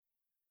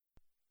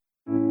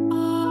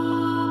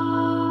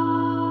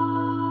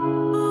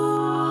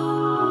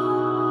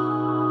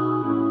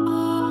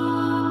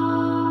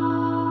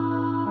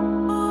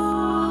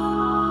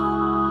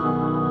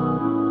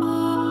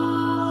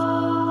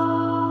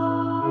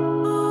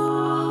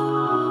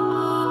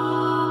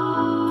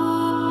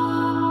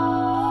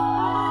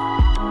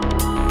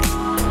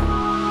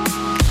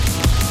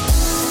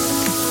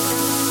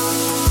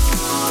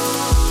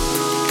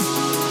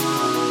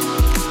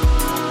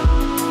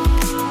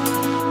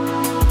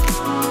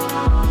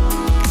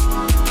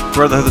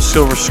Brotherhood of the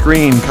Silver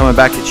Screen coming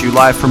back at you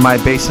live from my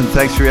basement.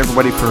 Thanks for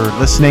everybody for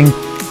listening.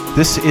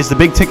 This is the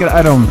big ticket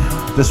item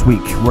this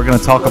week. We're going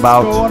to talk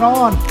about what's going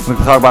on. We're going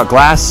to talk about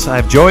Glass. I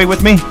have Joey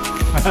with me.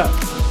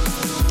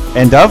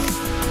 And Dove.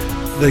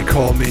 They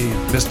call me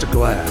Mr.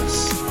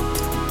 Glass.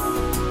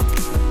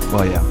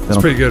 Well, yeah. That's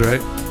pretty good,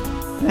 right?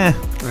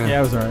 Yeah,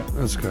 it was all right.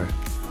 That's okay.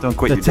 Don't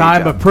quit The your day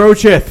time job.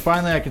 approacheth.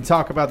 Finally, I can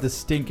talk about this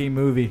stinking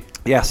movie.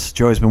 Yes,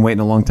 Joey's been waiting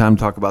a long time to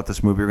talk about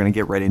this movie. We're going to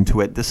get right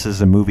into it. This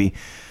is a movie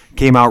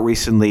came out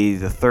recently,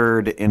 the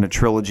third in a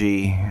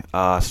trilogy,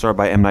 starred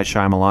by M. Night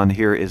Shyamalan.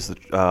 Here is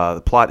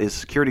the plot: is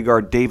security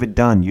guard David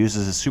Dunn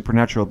uses his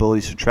supernatural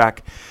abilities to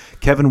track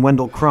Kevin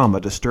Wendell Crumb, a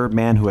disturbed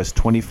man who has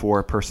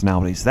 24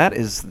 personalities. That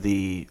is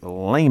the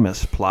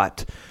lamest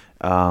plot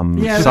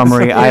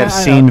summary I have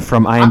seen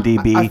from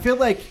IMDb. I feel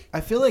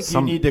like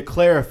you need to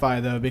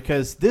clarify though,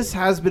 because this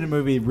has been a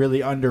movie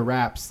really under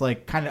wraps,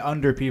 like kind of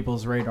under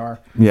people's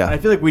radar. Yeah, and I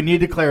feel like we need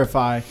to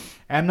clarify.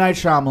 M. Night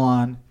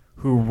Shyamalan,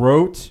 who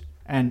wrote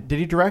and did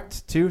he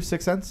direct too?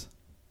 Sixth Sense.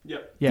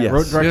 Yep. Yeah, yes.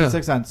 wrote and directed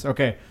Sixth Sense.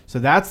 Okay, so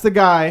that's the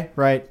guy,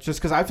 right? Just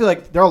because I feel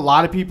like there are a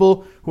lot of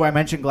people who I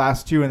mentioned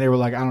Glass to, and they were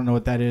like, I don't know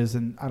what that is,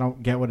 and I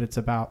don't get what it's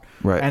about.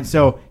 Right. And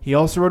so he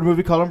also wrote a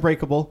movie called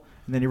Unbreakable,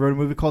 and then he wrote a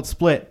movie called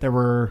Split. There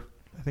were,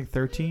 I think,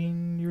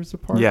 13 years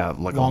apart. Yeah,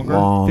 like longer, a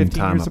long 15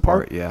 time years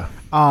apart. Yeah.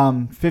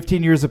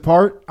 15 years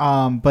apart.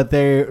 But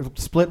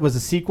Split was a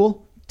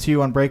sequel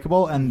to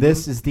Unbreakable, and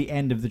this is the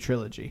end of the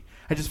trilogy.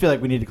 I just feel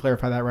like we need to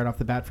clarify that right off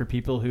the bat for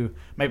people who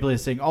might be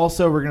listening.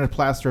 Also, we're going to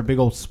plaster a big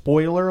old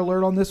spoiler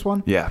alert on this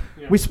one. Yeah.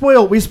 We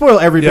spoil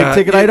every big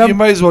ticket item. You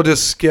might as well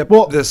just skip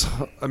this.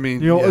 I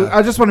mean,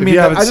 I just want to mean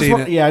that.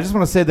 I just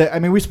want to say that. I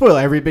mean, we spoil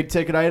every big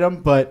ticket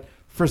item, but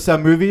for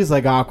some movies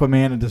like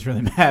Aquaman, it doesn't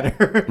really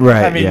matter.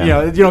 Right. I mean,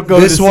 yeah. you don't go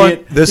this to one, see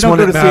it. This you don't one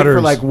go it to see matters it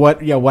for like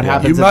what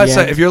happens. You at must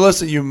the end. if you're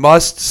listening, you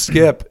must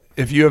skip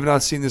if you have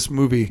not seen this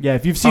movie. Yeah,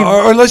 if you've seen,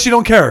 or unless you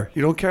don't care.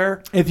 You don't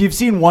care. If you've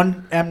seen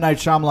one M. Night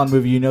Shyamalan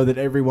movie, you know that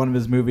every one of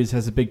his movies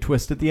has a big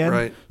twist at the end.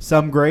 Right.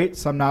 Some great,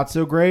 some not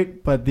so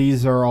great, but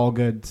these are all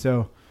good.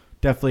 So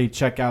definitely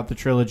check out the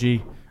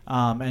trilogy.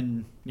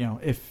 And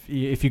if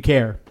you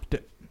care.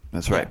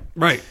 That's right.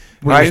 Right.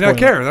 We're Right. You gonna not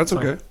spoil care. it. That's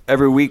okay.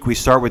 Every week we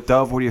start with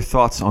Dove. What are your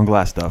thoughts on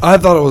Glass, Dove? I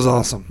thought it was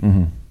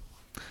awesome.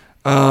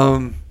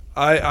 Mm-hmm.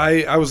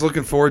 I was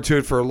looking forward to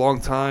it for a long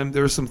time.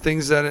 There were some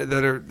things that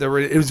were.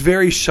 It was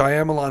very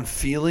Shyamalan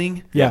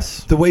feeling.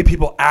 Yes. The way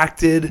people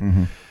acted.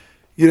 Mm-hmm.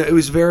 It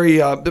was very.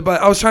 But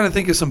I was trying to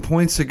think of some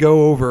points to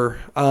go over.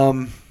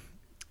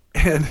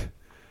 And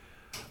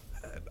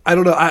I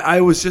don't know. I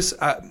was just.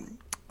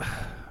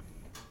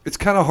 It's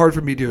kind of hard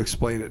for me to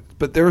explain it,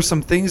 but there were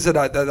some things that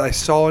I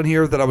saw in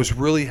here that I was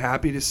really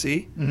happy to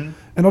see, and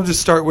I'll just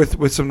start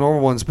with some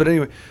normal ones. But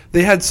anyway,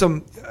 they had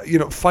some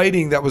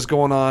fighting that was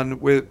going on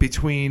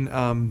between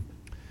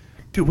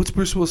what's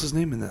Bruce Willis's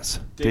name in this?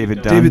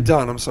 David Dunn. David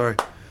Dunn. I'm sorry,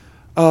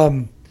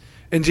 and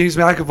James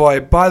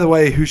McAvoy. By the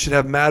way, who should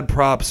have mad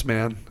props,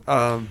 man.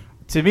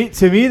 To me,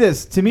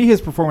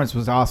 his performance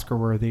was Oscar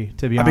worthy.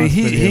 To be honest,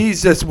 with you. he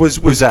just was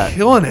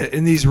killing it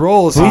in these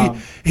roles. I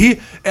James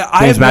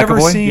have never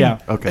McAvoy? seen. Yeah.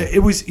 Okay. It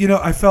was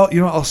I felt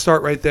I'll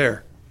start right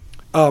there.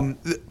 I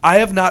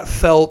have not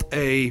felt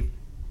a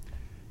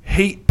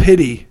hate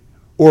pity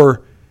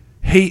or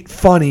hate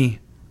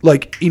funny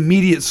like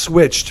immediate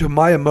switch to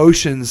my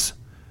emotions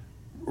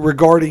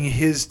regarding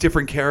his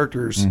different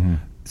characters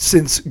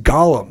since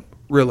Gollum.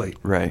 Really.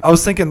 Right. I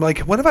was thinking,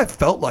 like, when have I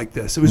felt like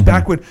this? It was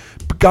back when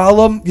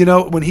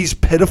Gollum, when he's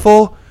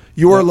pitiful,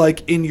 you're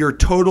like in your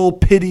total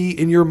pity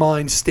in your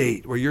mind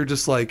state where you're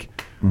just like,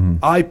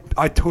 I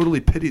totally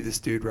pity this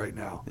dude right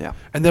now. Yeah.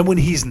 And then when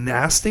he's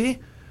nasty,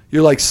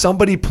 you're like,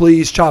 somebody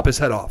please chop his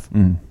head off.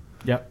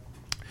 Yep.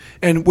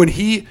 And when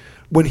he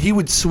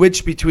would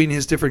switch between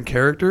his different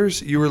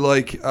characters, you were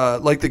like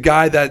the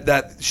guy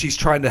that she's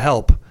trying to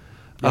help.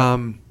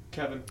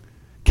 Kevin.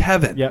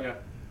 Kevin. Yep.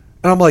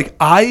 And I'm like,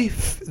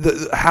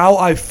 how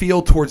I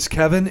feel towards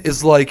Kevin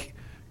is like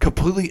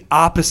completely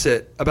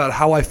opposite about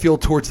how I feel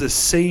towards the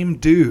same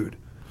dude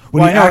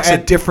when he acts a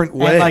different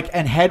way.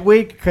 And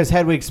Hedwig, because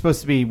Hedwig's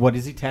supposed to be, what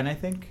is he, 10, I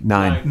think?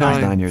 9.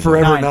 9 years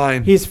Forever old.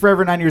 9. He's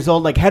forever 9 years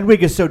old. Like,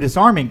 Hedwig is so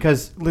disarming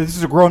because this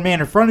is a grown man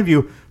in front of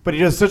you, but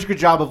he does such a good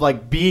job of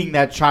like being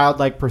that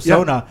childlike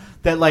persona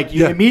that like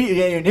you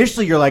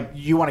initially you're like,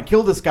 you want to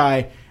kill this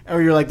guy. Or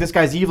you're like, this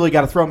guy's evil, you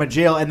got to throw him in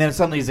jail, and then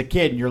suddenly he's a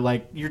kid, and you're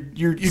like,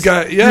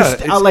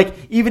 like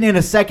even in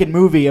a second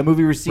movie, a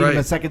movie we're seeing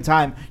the second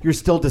time, you're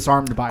still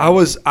disarmed by it.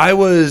 I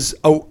was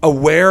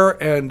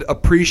aware and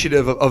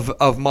appreciative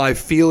of my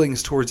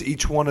feelings towards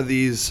each one of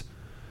these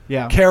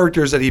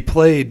characters that he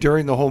played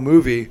during the whole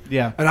movie.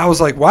 Yeah, and I was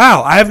like,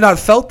 wow, I have not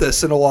felt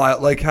this in a while.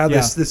 Like how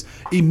this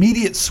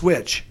immediate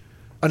switch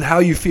on how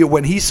you feel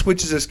when he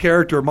switches his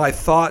character, my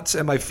thoughts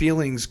and my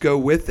feelings go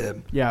with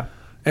him. Yeah.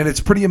 And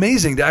it's pretty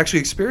amazing to actually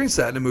experience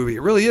that in a movie.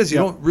 It really is. You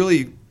don't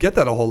really get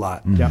that a whole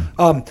lot. Yeah.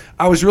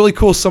 I was really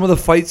cool. Some of the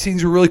fight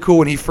scenes were really cool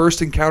when he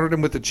first encountered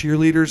him with the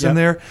cheerleaders in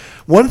there.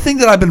 One thing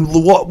that I've been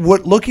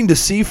looking to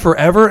see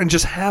forever and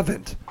just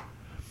haven't.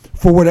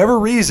 for whatever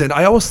reason,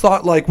 I always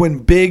thought like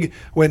when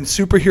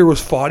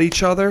superheroes fought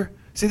each other.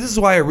 See, this is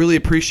why I really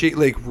appreciate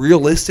like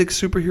realistic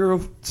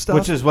superhero stuff.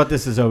 Which is what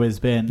this has always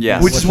been.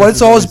 Yes. Which is what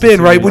it's always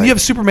been, right? When you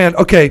have Superman,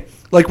 okay,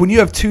 like when you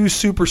have two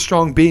super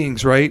strong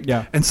beings, right?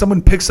 Yeah. And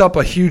someone picks up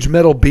a huge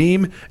metal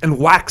beam and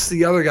whacks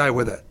the other guy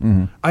with it.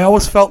 I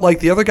always felt like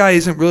the other guy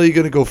isn't really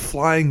going to go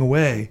flying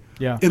away.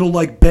 Yeah. It'll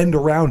like bend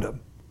around him.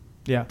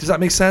 Yeah. Does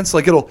that make sense?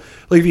 Like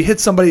if you hit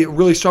somebody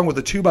really strong with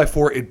a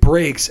 2x4, it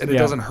breaks and it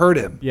doesn't hurt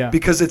him. Yeah.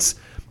 Because it's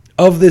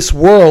of this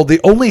world, the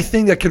only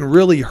thing that can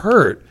really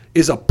hurt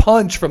is a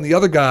punch from the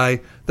other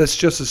guy that's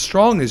just as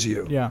strong as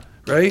you. Yeah.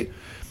 Right?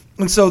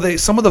 And so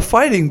some of the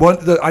fighting,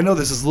 I know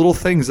this is little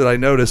things that I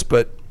noticed,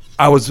 but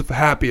I was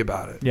happy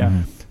about it.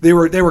 Yeah. They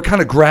were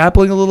kind of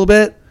grappling a little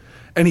bit,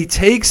 and he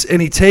takes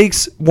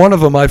one of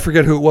them, I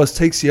forget who it was,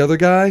 takes the other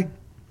guy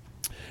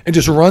and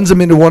just runs him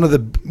into one of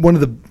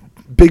the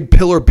big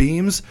pillar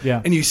beams.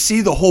 Yeah. And you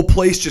see the whole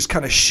place just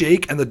kind of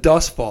shake and the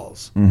dust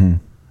falls. I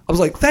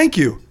was like, thank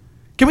you.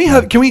 Can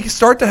we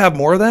start to have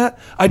more of that?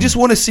 I just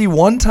want to see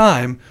one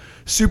time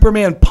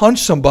Superman punch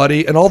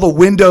somebody and all the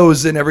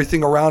windows and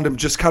everything around him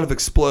just kind of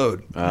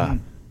explode.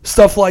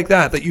 Stuff like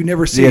that you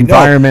never see. The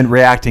environment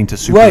reacting to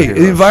superheroes. Right,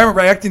 the environment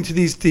reacting to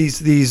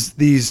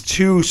these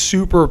two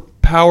super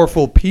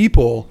powerful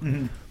people.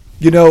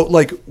 You know,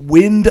 like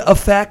wind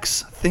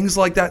effects, things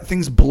like that,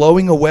 things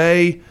blowing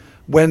away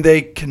when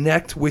they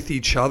connect with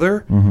each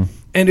other.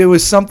 And it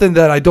was something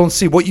that I don't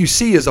see. What you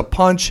see is a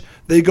punch.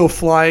 They go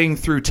flying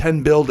through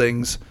 10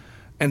 buildings,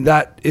 and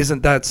that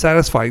isn't that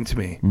satisfying to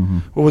me.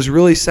 What was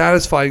really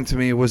satisfying to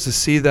me was to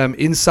see them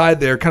inside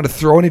there kind of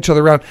throwing each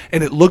other around,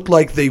 and it looked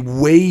like they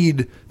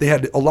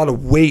had a lot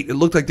of weight. It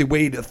looked like they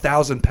weighed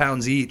 1,000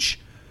 pounds each,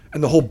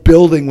 and the whole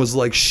building was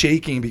like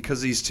shaking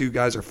because these two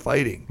guys are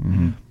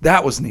fighting.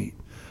 That was neat.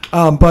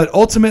 But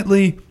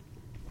ultimately,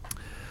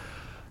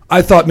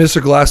 I thought Mr.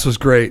 Glass was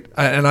great,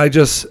 and I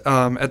just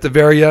at the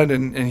very end,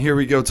 and here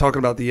we go talking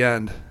about the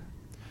end.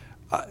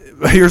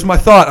 Here's my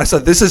thought. I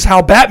said, this is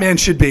how Batman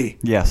should be.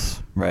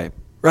 Yes, right.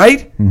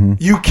 Right?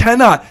 You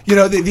cannot,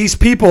 these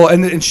people,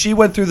 and she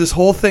went through this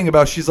whole thing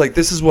about, she's like,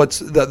 this is what's,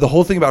 the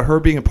whole thing about her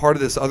being a part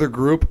of this other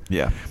group.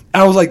 Yeah.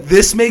 And I was like,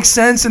 this makes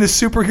sense in a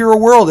superhero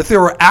world. If there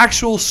were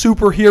actual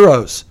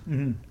superheroes,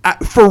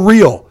 for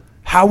real,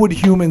 how would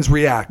humans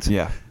react?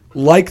 Yeah.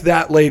 Like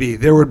that lady.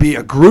 There would be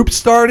a group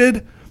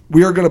started.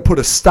 We are going to put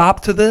a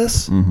stop to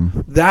this.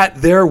 That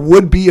there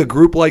would be a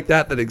group like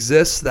that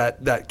exists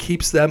that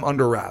keeps them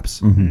under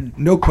wraps.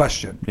 No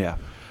question. Yeah.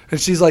 And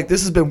she's like,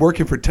 this has been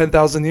working for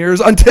 10,000 years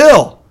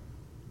until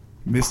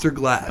Mr.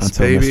 Glass,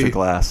 baby. Mr.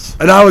 Glass.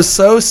 And I was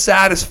so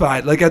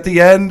satisfied. Like at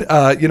the end,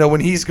 when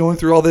he's going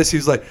through all this, he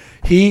was like,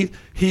 he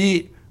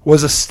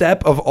was a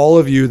step of all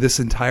of you this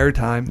entire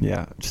time.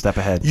 Yeah, step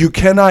ahead. You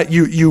cannot,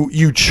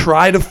 you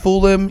try to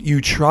fool him.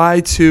 You try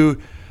to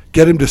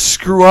get him to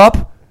screw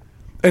up.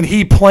 And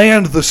he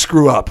planned the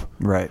screw up.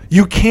 Right.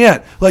 You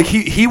can't. Like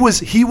he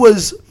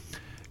was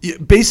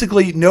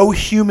basically no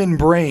human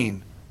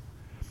brain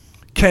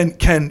can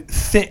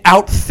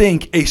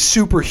outthink a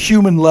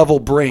superhuman level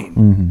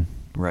brain.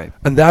 Right.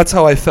 And that's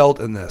how I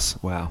felt in this.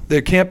 Wow.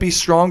 They can't be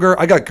stronger.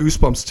 I got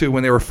goosebumps too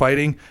when they were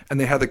fighting and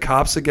they had the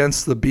cops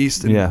against the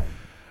beast. And,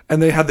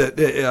 and they had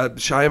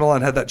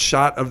Shyamalan had that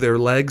shot of their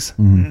legs.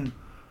 And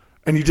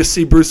you just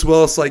see Bruce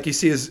Willis, like you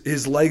see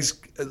his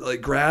legs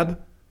like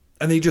grab.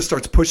 And then he just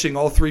starts pushing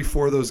all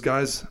 3-4 of those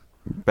guys.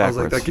 Backwards. I was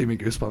like, that gave me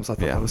goosebumps. I thought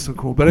that was so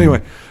cool. But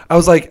anyway, I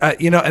was like,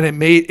 and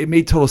it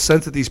made total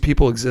sense that these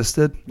people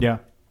existed. Yeah.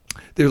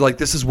 They were like,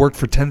 this has worked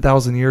for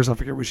 10,000 years. I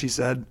forget what she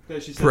said. Yeah,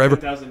 she said forever.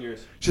 10,000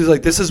 years. She's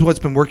like, this is what's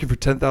been working for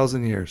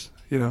 10,000 years.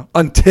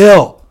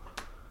 Until.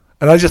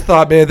 And I just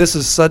thought, man, this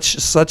is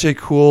such a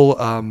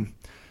cool.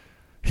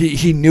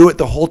 He knew it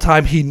the whole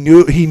time. He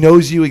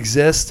knows you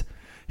exist.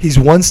 He's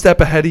one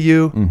step ahead of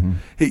you.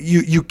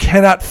 You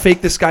cannot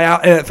fake this guy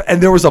out.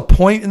 And there was a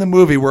point in the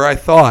movie where I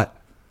thought,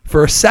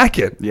 for a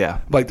second,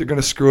 like they're going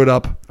to screw it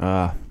up.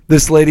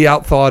 This lady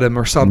outthought him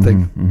or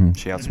something.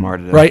 She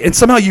outsmarted him. Right. And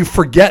somehow you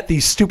forget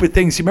these stupid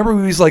things. You remember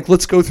when he was like,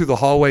 let's go through the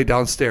hallway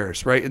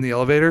downstairs, right, in the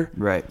elevator?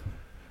 Right.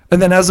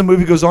 And then as the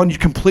movie goes on, you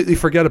completely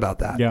forget about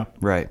that. Yeah.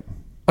 Right.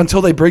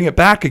 Until they bring it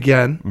back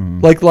again,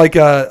 like with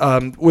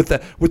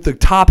the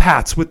top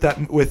hats, with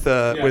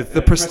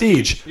the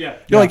Prestige. Yeah.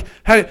 You're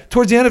like,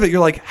 towards the end of it,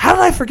 you're like, how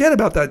did I forget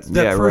about that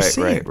first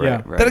scene?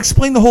 Right. That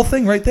explained the whole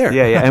thing right there.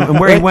 Yeah. And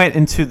where he went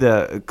into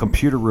the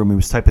computer room, he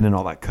was typing in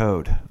all that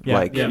code.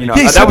 Yeah,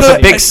 that was a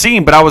big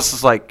scene, but I was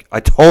just like,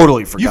 I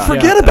totally forgot. You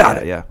forget about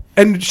it. Yeah.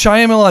 And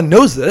Shyamalan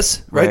knows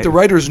this, right? The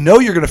writers know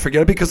you're going to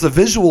forget it because the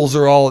visuals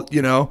are all,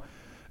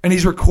 and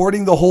he's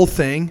recording the whole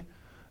thing.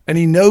 And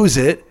he knows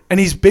it, and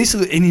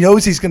he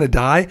knows he's going to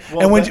die.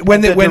 Well,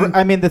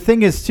 the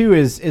thing is too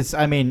is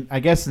I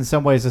guess in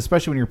some ways,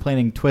 especially when you're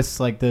planning twists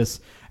like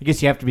this, I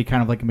guess you have to be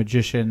kind of like a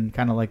magician,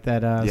 kind of like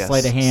that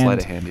sleight of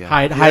hand,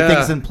 hide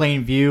things in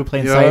plain view,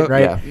 plain sight,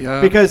 right?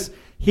 Yeah.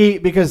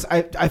 Because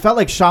I felt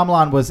like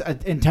Shyamalan was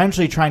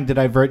intentionally trying to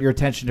divert your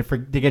attention to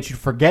get you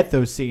to forget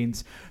those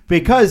scenes,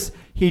 because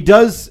he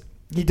does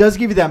give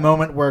you that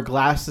moment where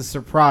Glass is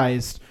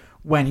surprised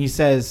when he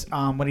says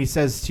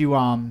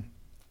to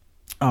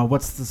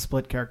what's the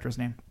Split character's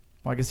name?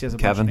 Well, I guess he has a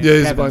Kevin. bunch Yeah, of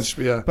he's a names. bunch.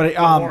 Yeah.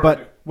 But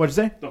but what'd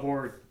you say? The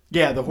Horde.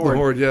 Yeah, the Horde. The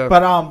Horde, yeah.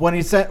 But when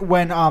he said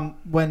when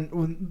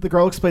the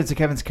girl explains to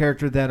Kevin's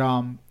character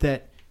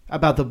that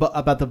about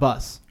the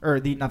bus or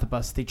the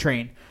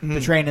train,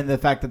 the train, and the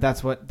fact that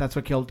that's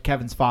what killed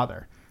Kevin's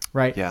father,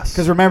 right? Yes.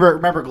 Because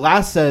remember,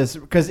 Glass says,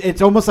 because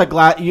it's almost like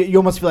Glass. You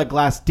almost feel like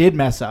Glass did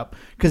mess up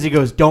because he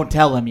goes, "Don't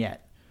tell him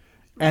yet."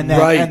 And then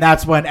Right. and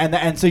that's when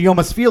and so you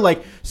almost feel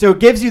like, so it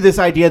gives you this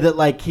idea that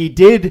like he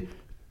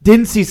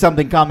didn't see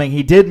something coming,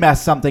 he did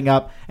mess something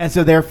up, and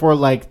so therefore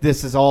like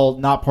this is all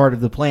not part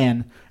of the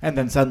plan, and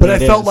then suddenly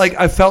But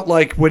I felt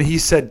like when he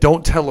said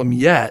 "Don't tell him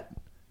yet,"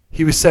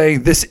 he was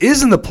saying this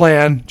isn't the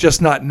plan,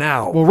 just not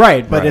now. well,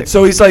 right, but Right. it's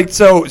So he's like,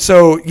 so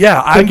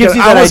yeah, so it gives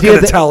you I that was idea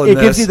going to tell him it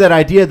this. gives you that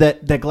idea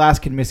that Glass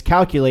can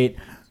miscalculate,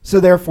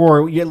 so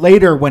therefore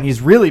later when he's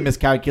really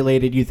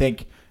miscalculated, you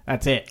think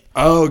that's it.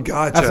 Oh,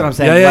 gotcha. That's what I'm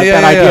saying. Yeah, Like,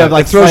 that idea of,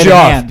 like, it throws sleight you of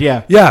off. hand,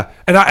 yeah. yeah.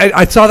 And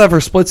I saw that for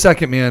a split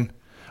second, man.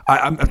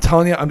 I'm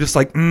telling you, I'm just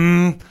like,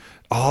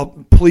 oh,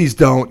 please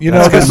don't. You know,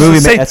 That's good 'cause movie.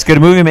 it's the same- That's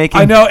good movie making.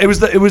 I know it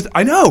was.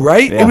 I know,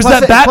 right? Yeah. It was Plus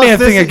that it- Batman plus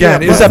this thing is-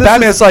 again. yeah, It was plus that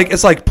this Batman.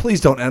 It's like, please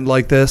don't end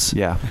like this.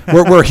 Yeah.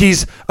 where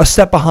he's a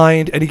step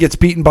behind and he gets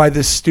beaten by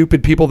this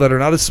stupid people that are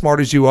not as smart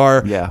as you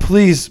are. Yeah.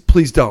 Please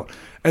don't.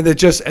 And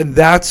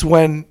that's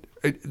when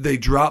they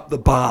drop the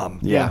bomb.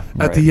 Yeah.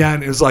 At right. the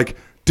end, it was like,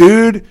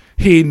 dude,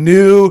 he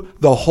knew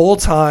the whole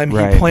time.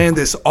 Right. He planned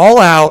this all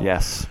out.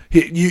 Yes.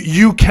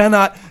 You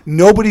cannot.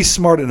 Nobody's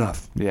smart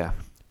enough. Yeah.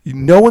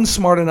 No one's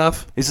smart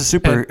enough. He's a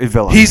super And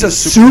villain. He's a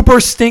super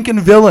stinking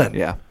villain.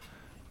 Yeah.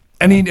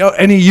 And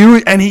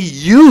he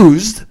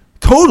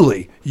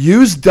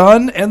used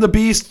Dunn and the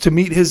Beast to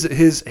meet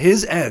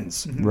his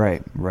ends.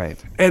 Right.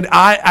 And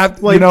I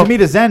Well, you know, to meet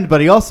his end,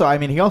 but he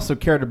also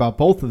cared about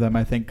both of them,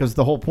 I think, because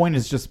the whole point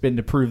has just been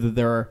to prove that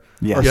there are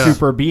Yes. Yeah.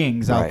 super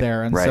beings out Right,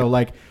 there, and right.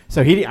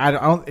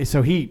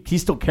 so he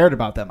still cared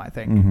about them, I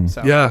think.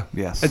 So yeah,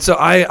 Yes. And so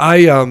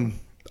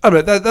I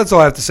mean, that's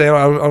all I have to say.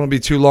 I don't want to be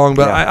too long,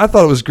 but Yeah. I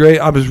thought it was great.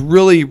 I was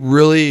really,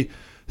 really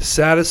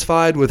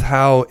satisfied with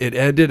how it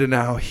ended and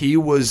how he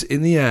was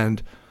in the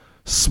end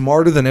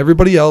smarter than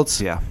everybody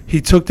else. Yeah.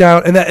 He took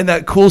down and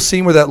that cool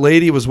scene where that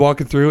lady was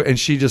walking through and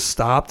she just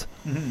stopped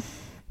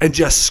and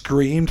just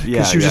screamed because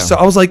Yeah, she was yeah. just. So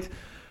I was like,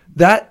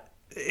 that.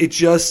 It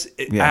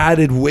Yeah.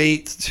 added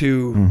weight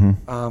to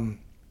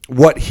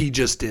what he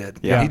just did.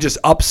 Yeah. He just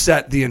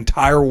upset the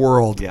entire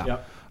world. Yeah.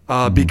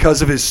 Yep.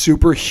 Because of his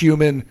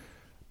superhuman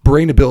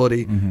brain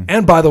ability.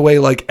 And by the way,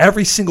 like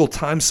every single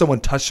time someone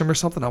touched him or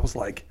something, I was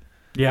like,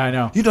 Yeah, I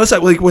know. you notice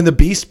that like when the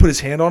Beast put his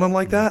hand on him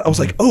like that, I was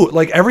like, oh,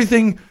 like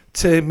everything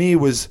to me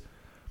was,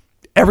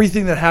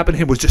 everything that happened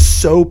to him was just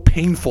so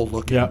painful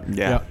looking. Yeah,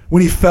 Yeah.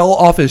 When he fell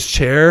off his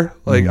chair,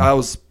 like I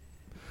was,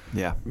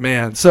 Yeah.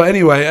 man. So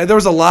anyway, there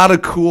was a lot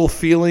of cool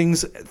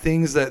things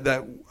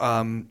that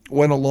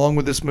went along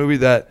with this movie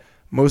that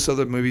most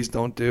other movies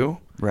don't do.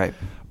 Right.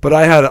 But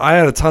I had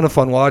a ton of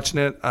fun watching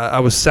it. I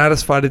was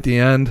satisfied at the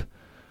end.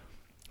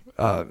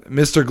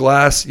 Mr.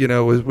 Glass,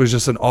 was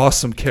just an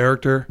awesome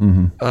character,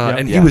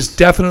 and he Yes. was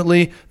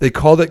definitely. They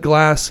called it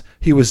Glass.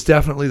 He was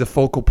definitely the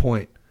focal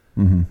point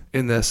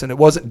in this, and it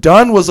wasn't.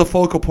 Dunn was a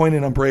focal point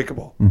in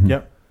Unbreakable.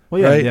 Yep. Well,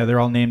 yeah, Right? yeah, they're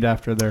all named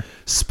after their.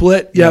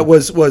 Split,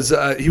 was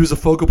he was a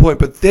focal point,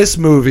 but this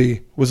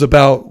movie was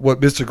about what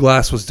Mr.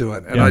 Glass was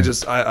doing, and Yeah.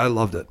 I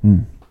loved it.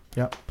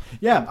 Yep.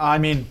 Yeah, I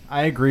mean,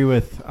 I agree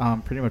with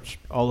pretty much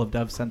all of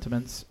Dev's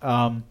sentiments.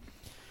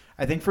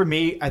 I think for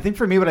me,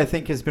 what I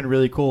think has been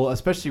really cool,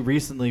 especially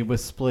recently with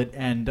Split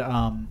and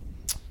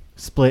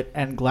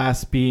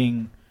Glass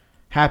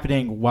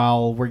happening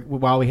while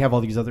we have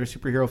all these other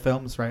superhero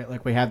films, right?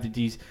 Like we have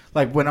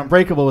like when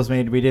Unbreakable was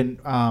made, we didn't.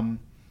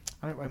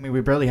 We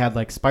barely had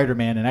like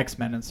Spider-Man and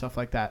X-Men and stuff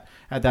like that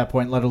at that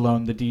point, let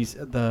alone the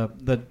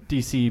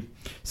DC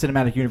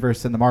cinematic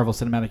universe and the Marvel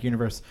cinematic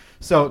universe.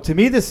 So to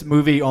me, this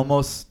movie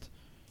almost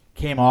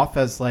came off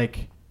as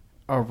like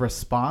a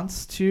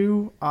response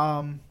to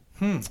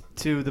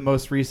the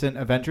most recent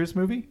Avengers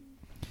movie,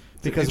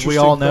 because we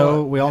all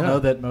know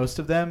that most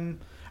of them,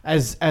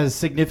 as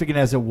significant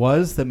as it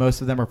was, that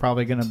most of them are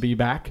probably going to be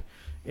back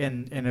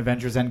in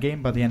Avengers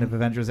Endgame by the end of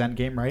Avengers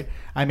Endgame, right?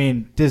 I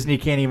mean, Disney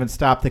can't even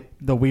stop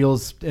the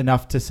wheels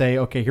enough to say,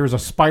 okay, here's a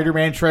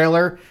Spider-Man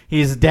trailer.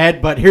 He's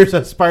dead, but here's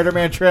a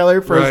Spider-Man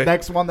trailer for his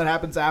next one that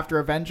happens after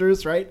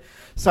Avengers, right?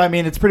 So, I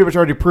mean, it's pretty much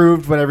already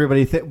proved what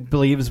everybody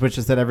believes, which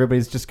is that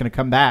everybody's just going to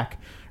come back,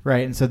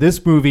 right? And so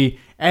this movie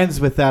ends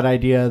with that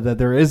idea that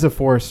there is a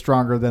force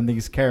stronger than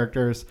these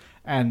characters,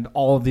 and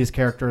all of these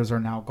characters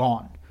are now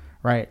gone,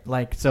 right?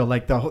 Like, so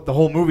like the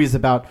whole movie is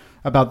about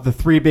the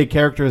three big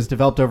characters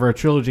developed over a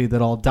trilogy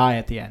that all die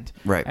at the end.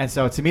 Right. And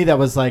so to me, that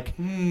was like,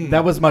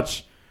 that was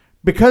much,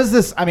 because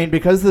this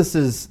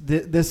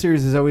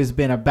series has always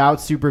been about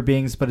super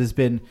beings, but has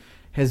been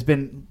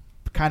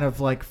kind of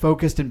like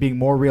focused in being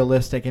more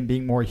realistic and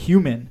being more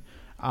human.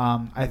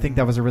 I think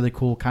that was a really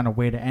cool kind of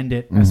way to end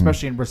it,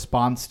 especially in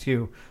response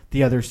to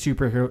the other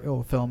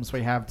superhero films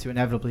we have to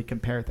inevitably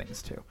compare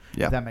things to.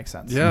 Yeah. If that makes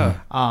sense. Yeah.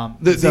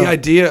 The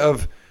idea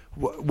of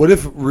what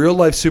if real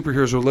life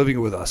superheroes were living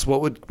with us?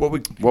 What would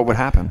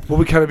happen? What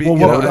would kind of be? Well,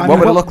 you know, what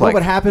would it look like? What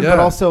would happen? Yeah. But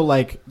also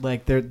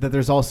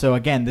there's also,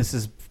 again, this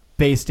is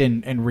based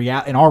in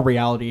our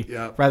reality,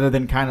 rather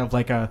than kind of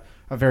like a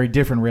very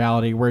different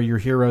reality where your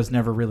heroes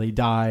never really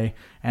die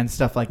and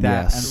stuff like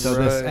that. Yes.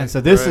 And so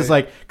this is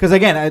like, because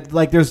again,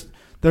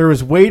 there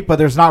is weight, but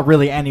there's not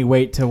really any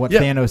weight to what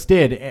Thanos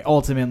did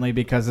ultimately,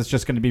 because it's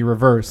just going to be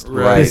reversed.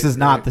 Right. This is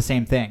not the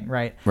same thing,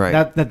 right?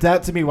 Right.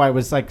 That to me why it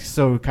was like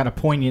so kind of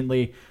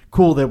poignantly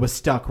cool that it was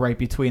stuck right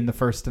between the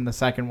first and the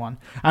second one.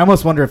 I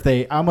almost wonder if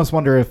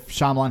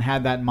Shyamalan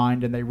had that in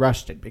mind and they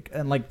rushed it,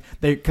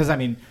 because I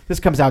mean this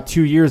comes out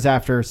 2 years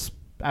after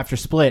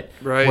Split,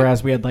 right.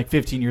 Whereas we had like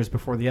 15 years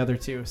before the other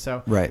two.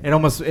 So right. it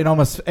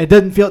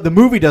doesn't feel, the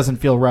movie doesn't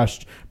feel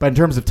rushed, but in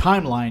terms of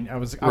timeline, I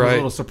was a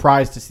little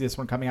surprised to see this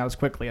one coming out as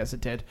quickly as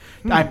it did.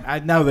 I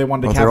know they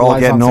wanted to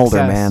capitalize on success. They're all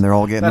getting older, man. They're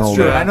all getting older.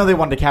 That's true. I know they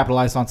wanted to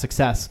capitalize on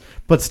success,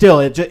 but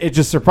still, it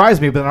just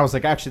surprised me. But then I was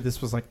like, actually,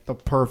 this was like the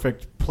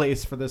perfect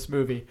place for this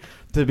movie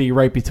to be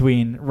right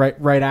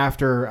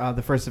after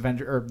the first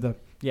Avenger, or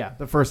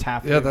the first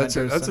half. Yeah, of that's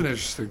Avengers. an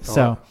interesting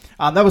thought.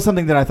 So that was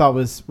something that I thought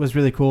was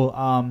really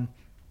cool.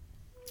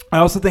 I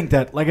also think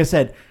that, like I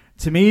said,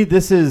 to me,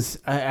 this is,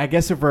 I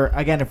guess if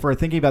we're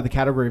thinking about the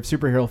category of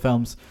superhero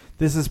films,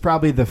 this is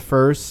probably the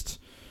first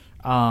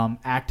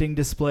acting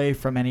display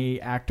from any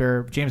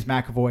actor, James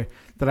McAvoy,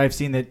 that I've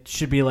seen that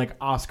should be like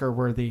Oscar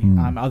worthy.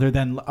 Other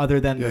than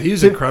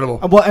he's incredible.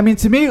 Well, I mean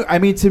to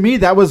me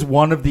that was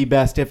one of the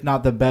best, if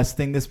not the best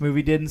thing this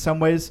movie did in some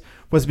ways,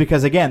 was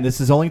because again, this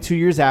is only 2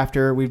 years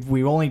after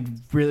we've only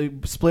really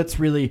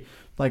Split's really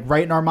like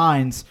right in our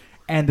minds,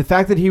 and the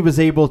fact that he was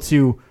able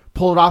to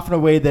pull it off in a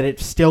way that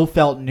it still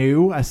felt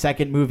new a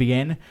second movie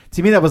in.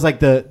 To me, that was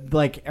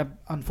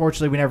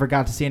unfortunately we never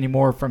got to see any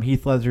more from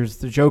Heath Ledger's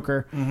The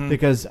Joker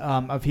because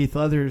of Heath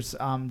Ledger's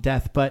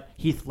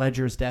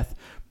death.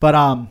 But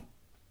I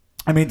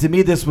mean, to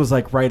me, this was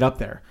like right up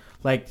there.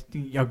 Like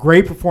a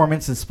great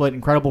performance in Split,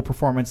 incredible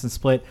performance in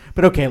Split.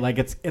 But okay, like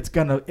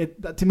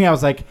to me, I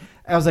was like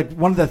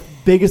one of the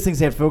biggest things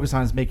they have to focus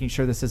on is making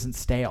sure this isn't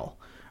stale,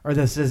 or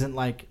this isn't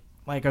like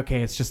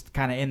okay, it's just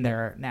kind of in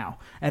there now,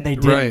 and they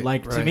did.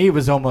 To me, it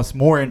was almost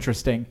more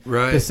interesting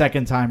the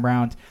second time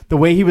round. The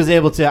way he was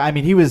able to, I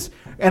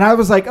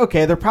was like,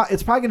 okay,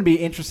 it's probably going to be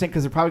interesting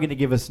because they're probably going to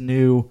give us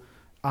new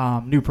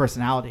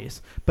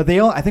personalities. But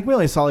I think we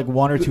only saw like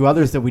one or two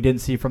others that we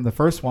didn't see from the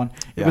first one.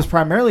 It was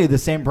primarily the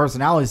same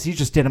personalities. He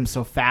just did them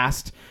so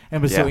fast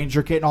and was so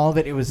intricate and all of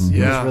it. It was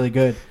really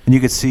good. And you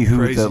could see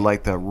who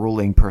the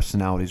ruling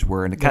personalities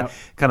were, and it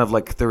kind of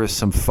like there was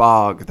some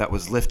fog that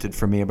was lifted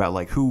from me about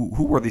like who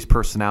were these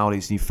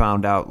personalities, and you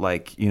found out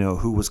like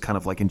who was kind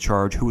of like in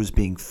charge, who was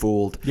being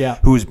fooled,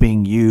 who was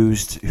being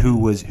used, who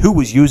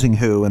was using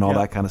who, and all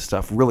that kind of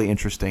stuff. Really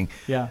interesting.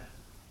 Yeah.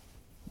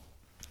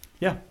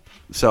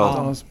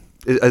 So,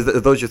 are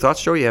those your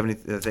thoughts, Joe? You have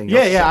anything?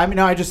 Yeah. I mean,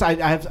 no, I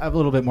have a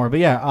little bit more, but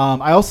yeah.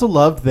 I also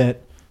loved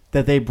that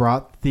they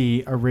brought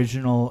the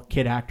original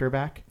kid actor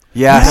back.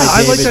 Yes. Yeah,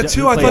 I like that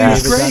too. I thought he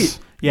was great.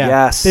 Yeah.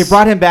 Yes. They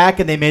brought him back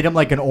and they made him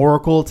like an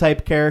Oracle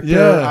type character.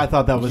 Yeah. I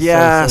thought that was so cool.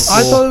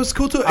 I thought it was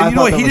cool too. And you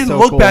know what? He didn't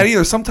look bad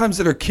either. Sometimes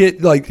that are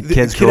kid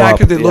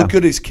actors, they look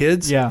good as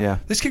kids. Yeah.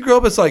 This kid grew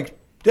up as like,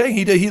 dang,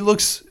 he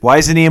looks. Why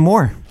isn't he in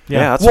more?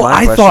 Yeah. That's well, my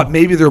I question. thought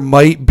maybe there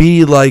might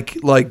be like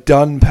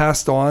Dunn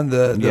passed on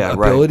the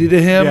ability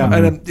to him,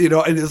 and and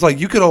it's like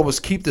you could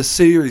almost keep the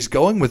series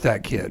going with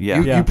that kid.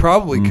 You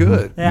probably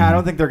could. Yeah, I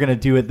don't think they're gonna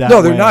do it that way.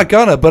 No, they're not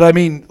gonna. But I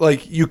mean,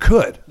 like you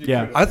could.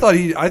 I thought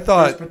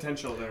there's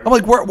potential there. I'm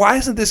like, why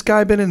hasn't this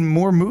guy been in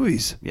more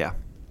movies? Yeah.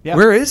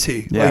 Where is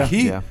he? Yeah. Like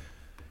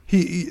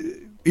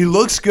he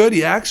looks good.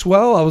 He acts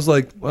well. I was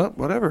like, well,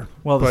 whatever.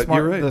 Well, but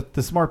you're right.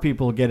 the smart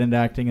people get into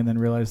acting and then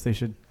realize they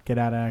should get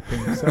out of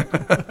acting.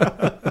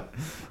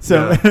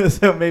 So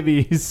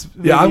maybe he's.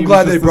 I'm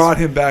glad they brought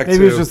him back. Maybe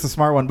he was just a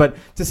smart one, but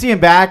to see him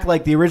back,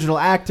 like the original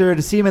actor,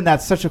 to see him in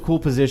that such a cool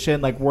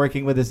position, like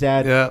working with his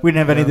dad. We didn't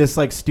have any of this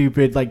like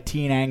stupid like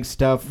teen angst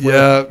stuff.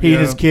 Where he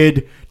and his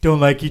kid don't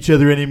like each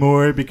other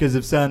anymore because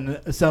of some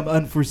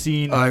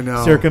unforeseen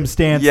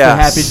circumstance that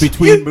happened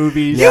between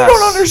movies. You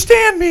don't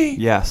understand me.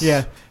 Yes.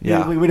 Yeah.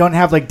 We don't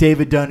have like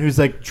David Dunn who's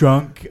like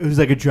drunk, who's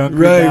like a drunk.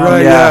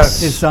 Right.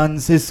 Yes. His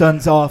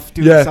son's off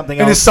doing something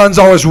else. And his son's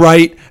always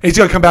right. And he's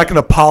gonna come back and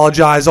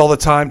apologize all the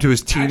time to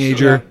his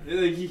teenager.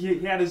 Actually, he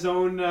had his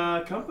own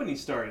company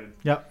started.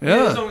 Yep.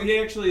 He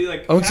actually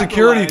like own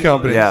security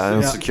company.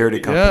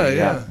 Security company.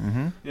 Yeah.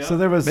 So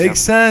there was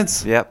makes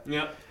sense. Yep.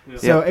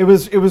 So it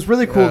was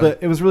really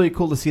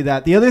cool to see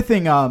that. The other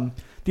thing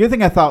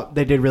I thought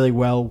they did really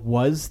well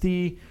was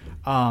the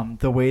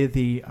way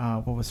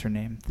what was her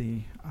name,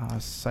 the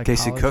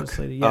psychologist Casey Cook?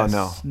 lady. Yes.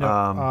 Oh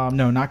no,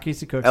 no, not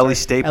Casey Cook. Ellie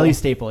Staple. Ellie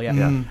Staple,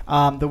 yeah.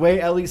 The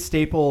way Ellie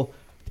Staple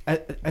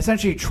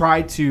essentially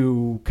tried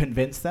to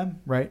convince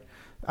them, right,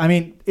 I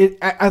mean,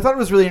 I thought it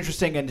was really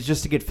interesting, and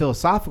just to get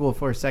philosophical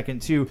for a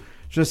second too,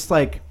 just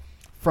like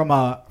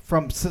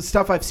from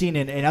stuff I've seen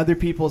in other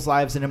people's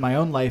lives and in my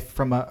own life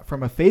from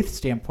a faith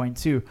standpoint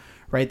too,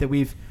 right?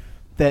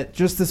 That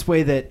just this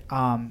way that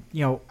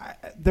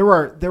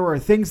there were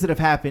things that have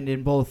happened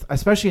in both,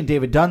 especially in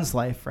David Dunn's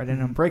life, right,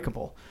 in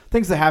Unbreakable,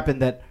 things that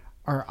happened that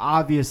are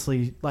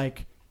obviously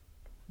like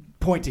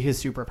point to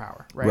his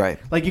superpower, right? Right.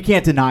 Like you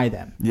can't deny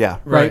them. Yeah.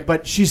 Right.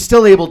 But she's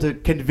still able to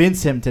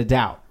convince him to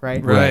doubt,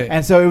 right? Right.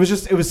 And so it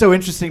was so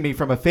interesting to me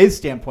from a faith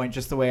standpoint,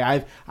 just the way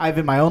I've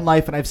in my own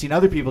life, and I've seen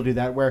other people do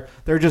that, where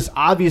there are just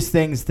obvious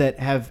things that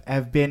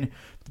have been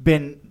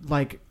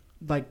like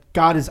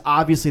God is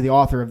obviously the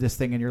author of this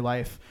thing in your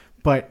life,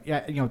 but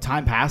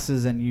time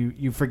passes and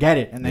you forget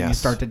it, and then you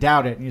start to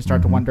doubt it, and you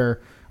start to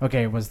wonder,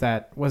 okay, was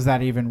that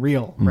even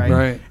real, right?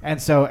 Right.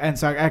 And so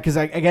because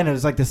again, it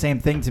was like the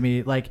same thing to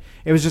me. Like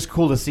it was just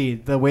cool to see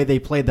the way they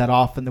played that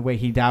off and the way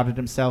he doubted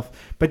himself,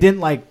 but didn't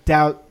like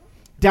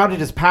doubted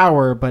his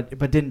power, but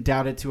didn't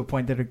doubt it to a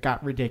point that it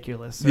got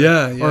ridiculous.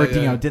 Or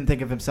didn't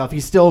think of himself. He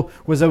still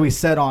was always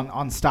set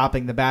on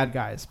stopping the bad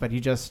guys, but he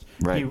just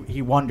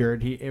he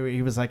wondered.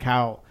 He was like,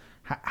 how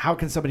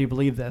can somebody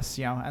believe this?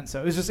 And so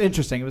it was just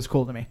interesting. It was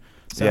cool to me.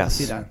 So yes.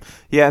 to see that.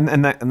 Yeah,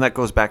 and that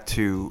goes back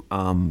to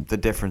the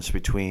difference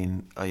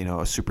between a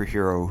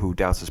superhero who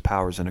doubts his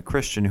powers and a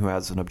Christian who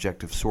has an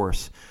objective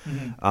source.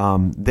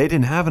 Mm-hmm. They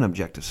didn't have an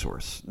objective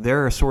source.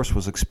 Their source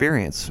was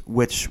experience,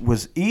 which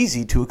was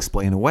easy to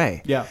explain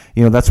away. Yeah.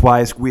 That's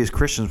why we as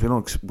Christians we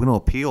don't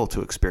appeal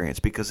to experience,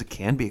 because it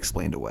can be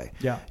explained away.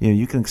 Yeah.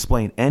 You can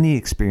explain any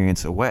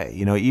experience away.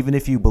 Even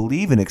if you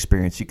believe in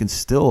experience, you can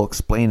still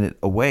explain it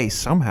away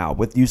somehow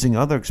with using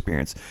other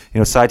experience.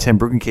 Cy Ten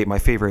Bruggencate, my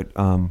favorite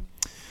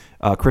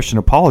Christian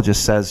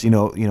apologist, says,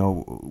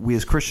 we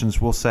as Christians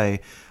will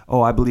say,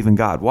 oh, I believe in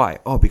God. Why?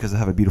 Oh, because I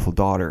have a beautiful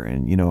daughter.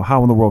 And,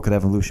 how in the world could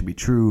evolution be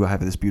true? I have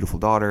this beautiful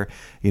daughter.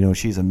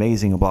 She's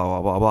amazing, blah,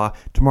 blah, blah, blah.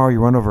 Tomorrow you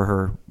run over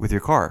her with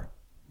your car.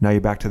 Now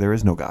you're back to there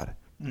is no God.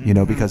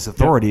 Because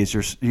authority is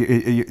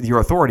your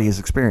authority is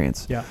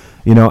experience. Yeah.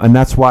 And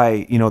that's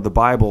why, the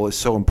Bible is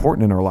so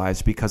important in our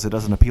lives, because it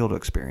doesn't appeal to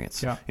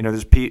experience. Yeah.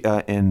 There's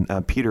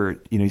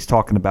Peter, he's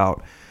talking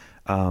about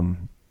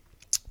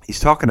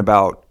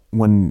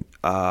when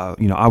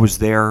I was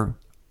there,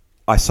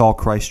 I saw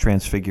Christ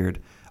transfigured.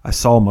 I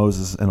saw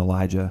Moses and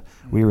Elijah.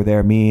 We were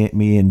there, me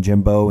and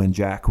Jimbo and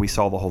Jack. We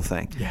saw the whole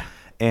thing. Yeah.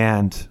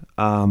 And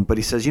but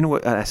he says,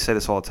 what? I say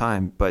this all the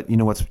time, but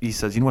he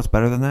says, what's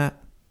better than that?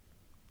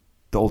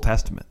 The Old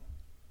Testament.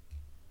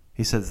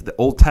 He says the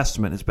Old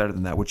Testament is better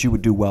than that, which you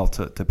would do well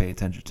to pay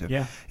attention to.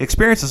 Yeah.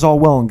 Experience is all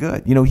well and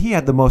good. He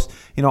had the most,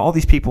 all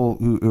these people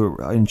who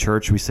are in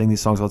church, we sing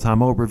these songs all the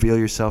time. Oh, reveal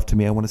yourself to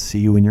me. I want to see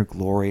you in your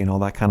glory and all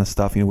that kind of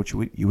stuff, which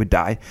you would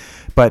die.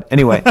 But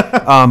anyway,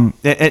 and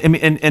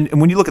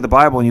when you look at the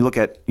Bible and you look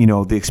at,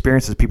 the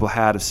experiences people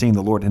had of seeing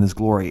the Lord in his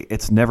glory,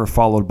 it's never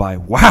followed by,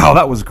 wow,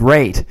 that was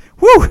great.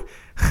 Woo!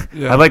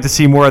 Yeah. I'd like to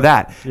see more of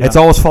that. Yeah. It's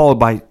always followed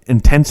by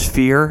intense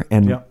fear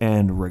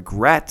and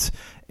regret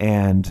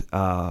and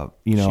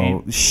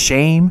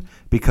shame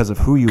because of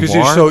who you are. Because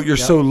you're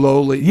so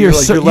lowly. You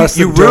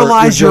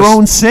realize your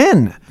own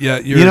sin. Yeah.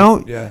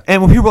 Yeah.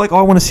 And when people are like, "Oh,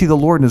 I want to see the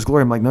Lord in His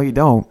glory," I'm like, "No, you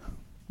don't.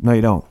 No,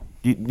 you don't.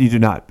 You do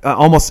not."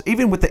 Almost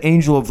even with the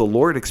angel of the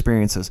Lord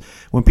experiences,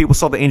 when people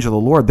saw the angel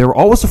of the Lord, they were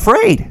always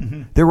afraid.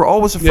 Mm-hmm. They were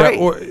always afraid.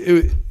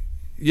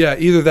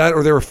 Either that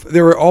or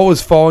they were always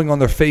falling on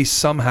their face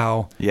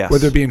somehow, yes.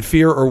 Whether it be in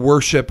fear or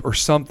worship or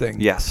something.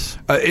 Yes.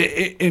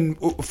 In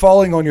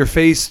falling on your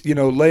face,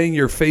 laying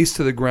your face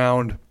to the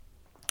ground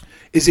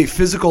is a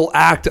physical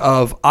act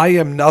of I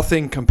am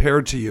nothing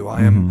compared to you.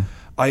 I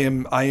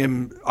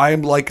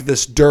am like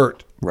this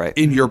dirt right.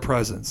 in your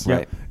presence.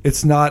 Right.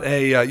 It's not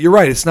you're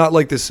right. It's not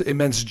like this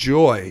immense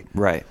joy.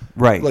 Right.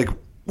 Right. Like,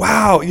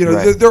 wow,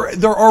 right.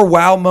 there are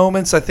wow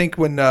moments. I think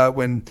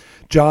when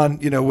John,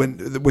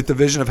 when with the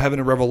vision of heaven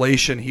and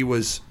Revelation, he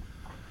was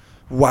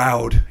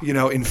wowed,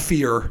 in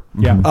fear.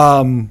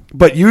 Yeah.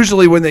 But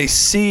usually when they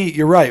see,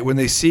 you're right, when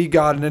they see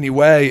God in any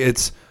way,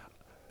 it's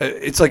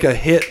like a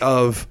hit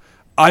of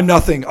I'm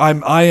nothing.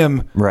 I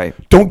am. Right.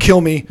 Don't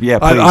kill me. Yeah.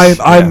 Please.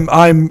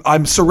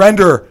 I'm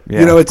surrender.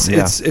 Yeah.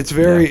 It's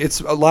very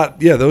it's a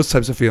lot. Yeah. Those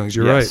types of feelings.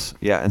 You're right.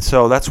 Yeah. And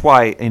so that's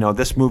why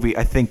this movie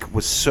I think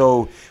was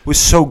so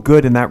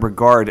good in that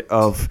regard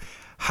of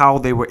how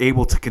they were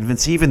able to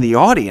convince even the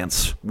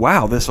audience.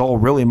 Wow, this all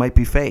really might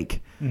be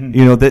fake.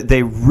 Mm-hmm. That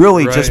they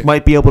really just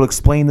might be able to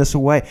explain this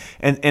away.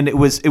 And it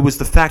was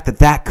the fact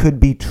that could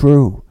be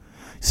true.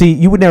 See,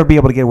 you would never be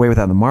able to get away with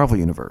that in the Marvel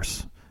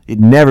universe. You'd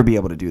never be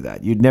able to do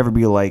that. You'd never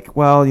be like,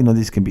 well,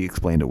 these can be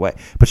explained away.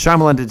 But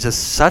Shyamalan did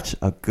just such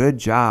a good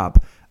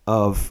job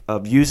of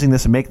using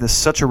this and making this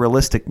such a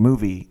realistic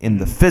movie in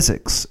the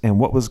physics and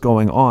what was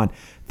going on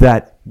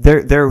that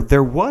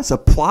there was a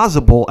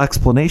plausible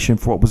explanation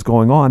for what was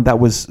going on that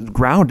was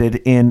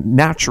grounded in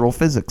natural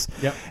physics.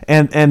 Yep.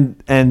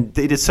 And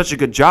they did such a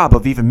good job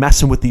of even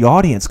messing with the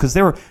audience, because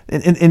they were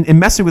in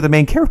messing with the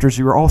main characters,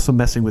 you were also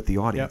messing with the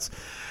audience.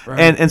 Yep.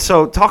 Right. And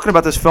so talking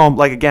about this film,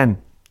 like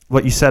again,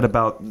 what you said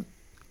about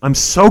I'm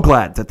so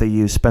glad that they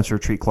used Spencer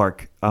Treat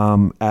Clark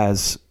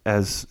as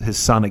his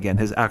son again,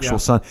 his actual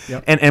son.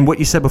 Yep. And what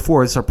you said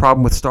before is our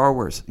problem with Star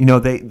Wars.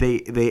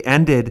 They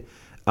ended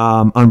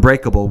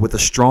Unbreakable with a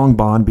strong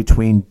bond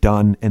between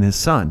Dunn and his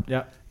son,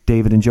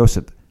 David and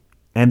Joseph,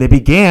 and they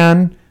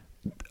began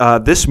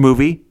this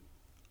movie.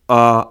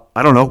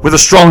 I don't know, with a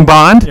strong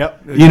bond.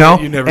 Yep.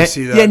 You never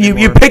see that. Yeah, and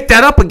you picked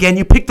that up again.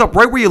 You picked up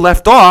right where you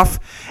left off,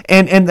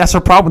 and that's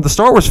our problem with the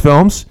Star Wars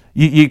films.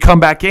 You come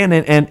back in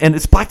and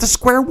it's back to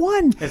square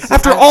one.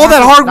 After all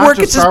that hard work,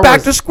 it's just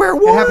back to square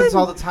one. It happens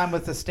all the time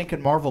with the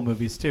stinking Marvel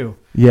movies too.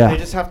 Yeah, they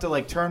just have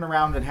to turn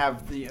around and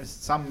have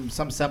some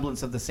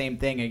semblance of the some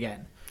thing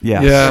again.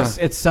 Yeah.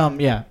 It's some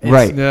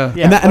right. Yeah.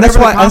 And that's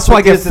why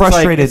I get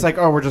frustrated. It's like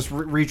we're just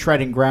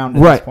retreading ground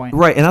at this point.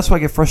 Right, and that's why I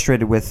get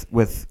frustrated with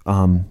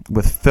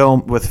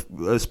film, with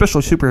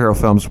especially superhero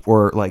films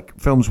or like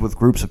films with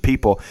groups of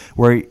people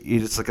where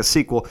it's like a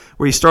sequel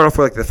where you start off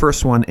with like the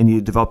first one and you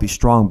develop these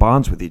strong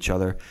bonds with each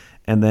other.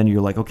 And then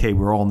you're like, okay,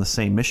 we're all on the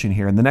same mission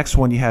here. And the next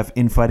one, you have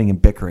infighting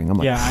and bickering. I'm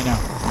like,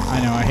 I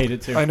know, I hate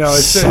it too. I know,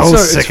 it's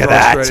sick of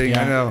that.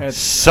 I know,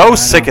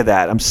 sick of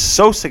that. I'm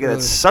so sick of that.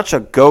 It's such a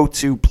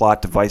go-to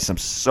plot device. I'm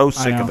so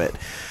sick of it.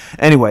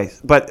 Anyway,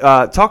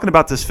 but talking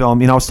about this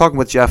film, I was talking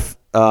with Jeff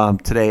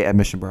today at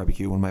Mission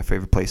Barbecue, one of my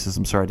favorite places.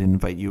 I'm sorry I didn't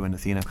invite you and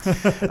Athena,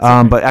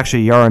 but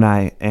actually, Yara and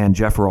I and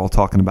Jeff were all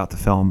talking about the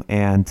film,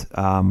 and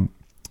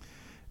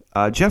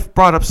Jeff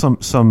brought up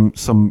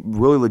some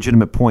really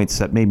legitimate points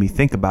that made me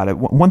think about it.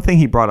 One thing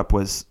he brought up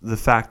was the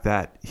fact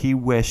that he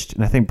wished,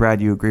 and I think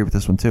Brad, you agree with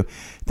this one too,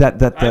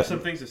 that I have some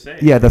things to say.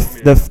 Yeah,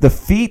 the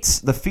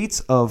feats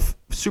of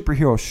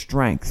superhero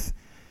strength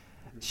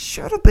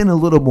should have been a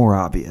little more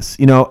obvious.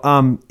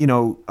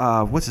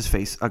 What's his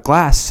face?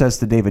 Glass says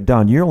to David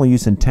Dunn, "You're only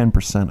using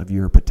 10% of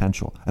your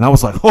potential," and I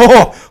was like,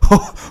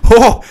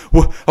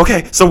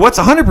 okay, so what's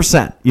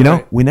 100%?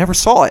 We never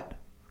saw it.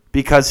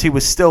 Because he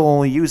was still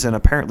only using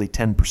apparently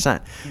 10%.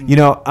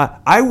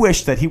 I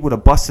wish that he would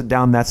have busted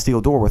down that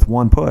steel door with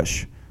one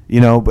push.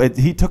 But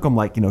he took him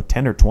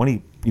 10 or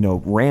 20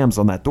 rams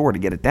on that door to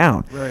get it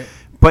down. Right.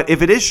 But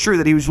if it is true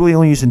that he was really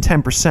only using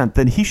 10%,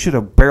 then he should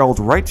have barreled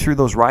right through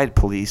those riot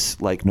police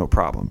no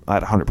problem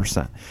at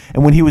 100%.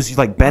 And when he was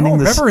bending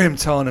this, I remember him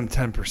telling him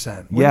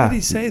 10%. When did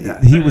he say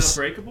that? He was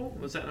Unbreakable.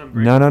 Was that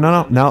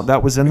Unbreakable? No.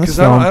 That was in this Because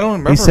film. I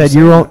don't remember. He said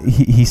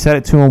he said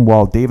it to him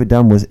while David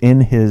Dunn was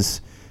in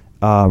his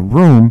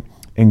room,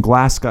 and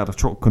Glass got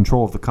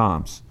control of the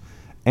comms.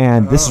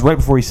 And this is right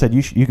before he said,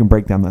 you can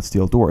break down that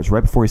steel doors.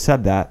 Right before he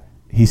said that,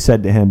 he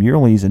said to him, "You're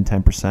only using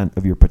 10%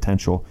 of your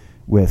potential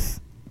with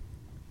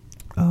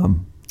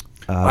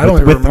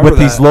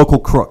these local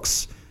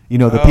crooks.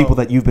 The people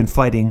that you've been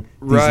fighting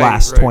these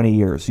last 20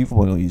 years. You've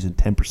only using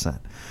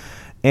 10%."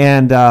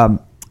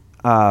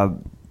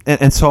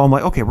 And so I'm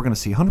like, okay, we're going to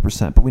see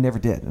 100%, but we never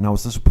did. And I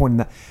was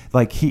disappointed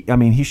that,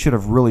 he should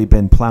have really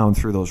been plowing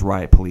through those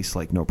riot police,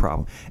 no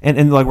problem.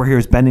 And where he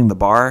was bending the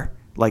bar,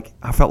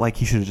 I felt like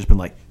he should have just been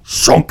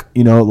shunk,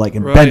 and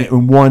bend it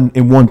in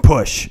one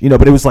push,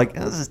 but it was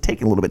this is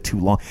taking a little bit too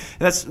long.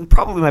 And that's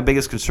probably my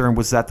biggest concern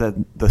was that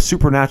the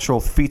supernatural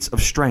feats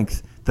of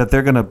strength that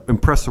they're going to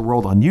impress the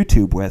world on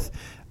YouTube with,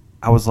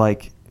 I was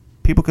like,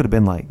 people could have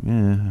been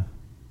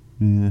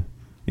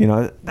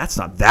that's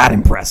not that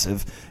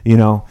impressive,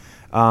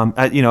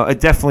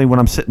 definitely when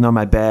I'm sitting on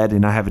my bed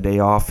and I have a day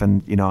off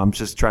and, I'm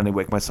just trying to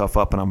wake myself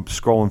up and I'm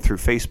scrolling through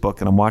Facebook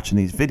and I'm watching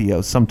these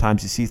videos,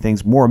 sometimes you see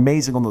things more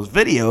amazing on those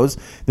videos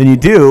than you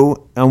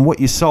do on what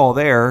you saw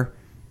there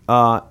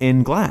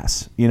in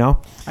Glass, I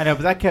know,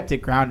 but that kept it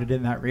grounded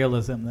in that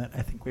realism that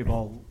I think we've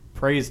all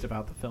praised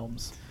about the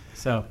films.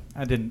 So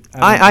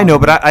I know,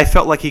 but I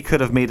felt like he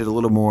could have made it a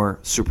little more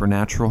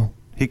supernatural.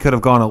 He could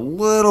have gone a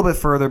little bit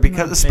further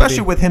because,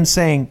 especially with him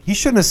saying, he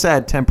shouldn't have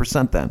said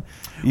 10% then.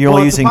 You're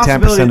only using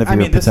 10% of your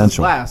potential. This is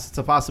Glass. It's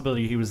a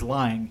possibility he was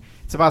lying.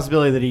 It's a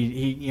possibility that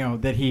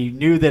he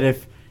knew that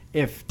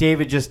if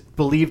David just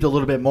believed a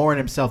little bit more in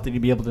himself, that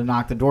he'd be able to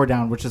knock the door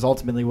down, which is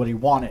ultimately what he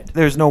wanted.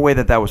 There's no way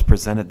that was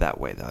presented that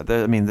way, though.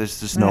 There's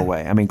just no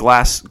way.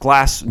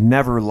 Glass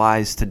never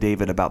lies to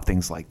David about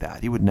things like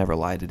that. He would never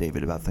lie to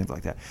David about things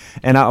like that.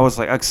 And I was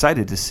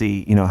excited to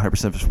see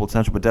 100% of his full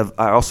potential. But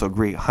I also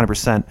agree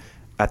 100%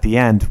 at the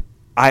end.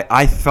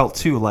 I felt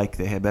too like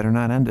they had better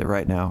not end it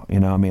right now.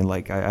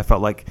 I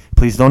felt like,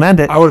 please don't end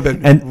it. I would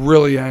have been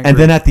really angry. And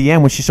then at the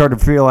end when she started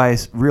to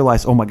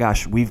realize, oh my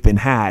gosh, we've been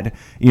had,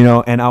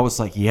 and I was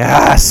like,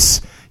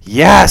 yes,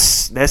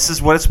 this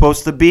is what it's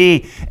supposed to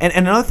be. And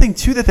another thing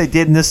too that they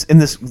did in this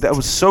that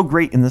was so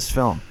great in this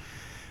film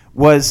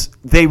was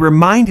they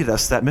reminded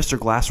us that Mr.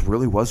 Glass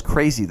really was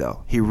crazy,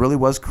 though. He really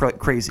was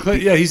crazy.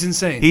 Yeah, he's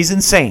insane. He's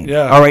insane.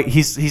 Yeah. All right,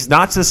 he's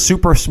not this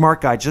super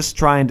smart guy just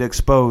trying to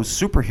expose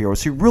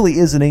superheroes. He really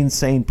is an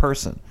insane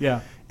person.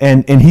 Yeah.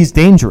 And he's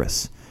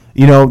dangerous.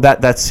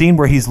 That scene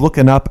where he's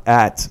looking up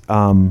at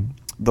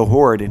the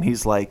Horde and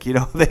he's like,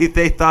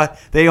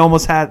 they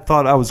almost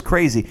thought I was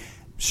crazy.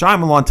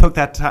 Shyamalan took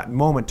that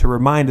moment to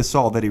remind us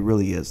all that he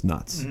really is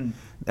nuts. Mm-hmm.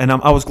 And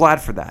I was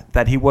glad for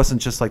that he wasn't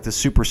just like the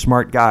super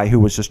smart guy who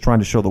was just trying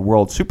to show the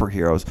world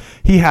superheroes.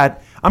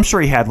 I'm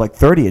sure he had like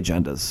 30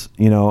 agendas,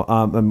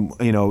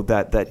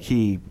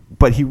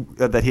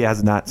 that he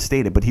has not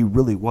stated, but he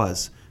really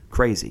was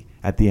crazy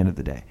at the end of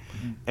the day.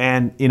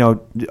 And,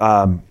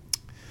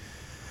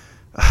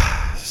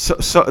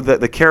 so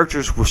the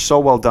characters were so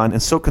well done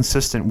and so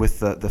consistent with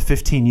the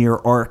 15-year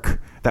arc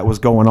that was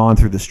going on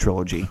through this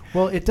trilogy.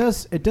 Well, it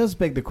does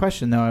beg the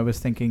question, though. I was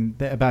thinking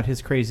about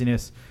his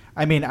craziness.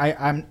 I mean,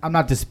 I'm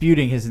not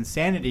disputing his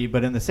insanity,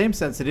 but in the same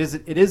sense, it is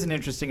an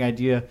interesting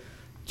idea.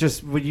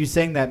 Just what you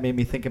saying that made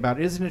me think about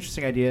it. It is an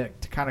interesting idea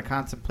to kind of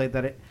contemplate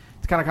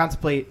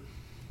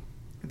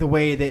the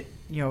way that,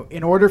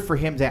 in order for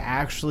him to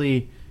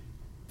actually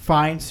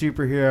find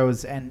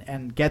superheroes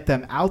and get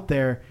them out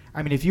there.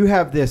 I mean, if you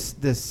have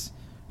this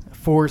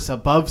force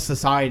above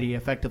society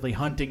effectively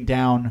hunting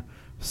down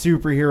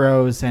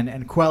superheroes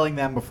and quelling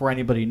them before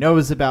anybody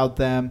knows about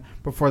them,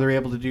 before they're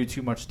able to do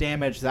too much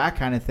damage, that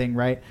kind of thing,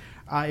 right?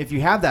 If you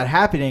have that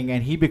happening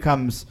and he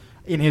becomes,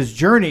 in his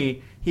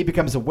journey, he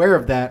becomes aware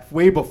of that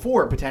way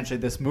before potentially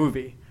this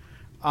movie,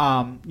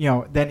 then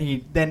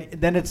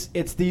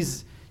it's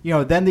these,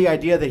 then the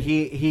idea that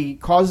he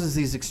causes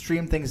these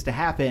extreme things to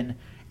happen,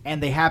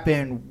 and they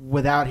happen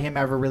without him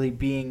ever really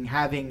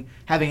having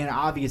an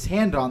obvious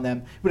hand on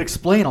them, would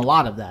explain a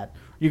lot of that.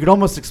 You could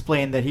almost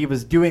explain that he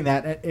was doing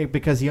that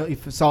because he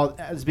saw it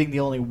as being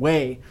the only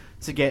way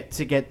to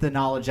get the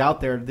knowledge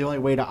out there, the only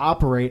way to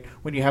operate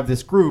when you have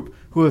this group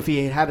who, if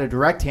he had a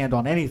direct hand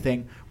on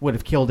anything, would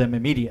have killed him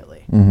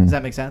immediately. Mm-hmm. Does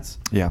that make sense?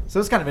 Yeah. So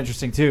it's kind of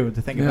interesting, too,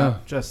 to think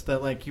about, just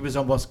that, like, he was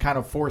almost kind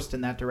of forced in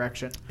that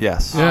direction.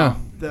 Yes. Yeah.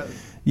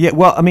 Yeah,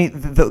 well, I mean,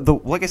 the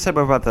like I said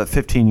about the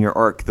 15-year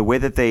arc, the way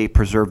that they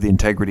preserve the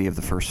integrity of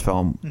the first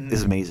film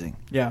is amazing.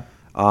 Yeah.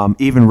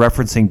 Even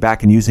referencing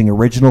back and using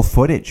original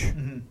footage.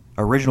 Mm-hmm.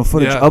 Original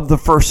footage of the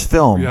first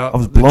film. Yeah. I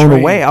was blown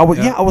away. I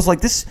was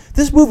like,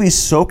 this movie is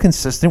so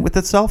consistent with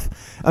itself.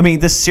 I mean,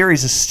 this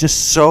series is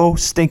just so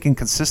stinking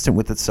consistent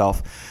with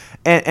itself.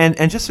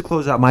 And just to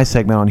close out my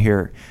segment on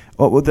here,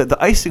 the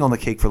icing on the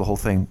cake for the whole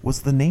thing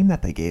was the name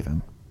that they gave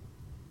him,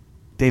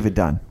 David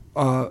Dunn.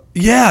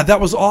 That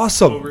was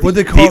awesome. What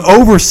they call the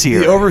Overseer.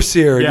 The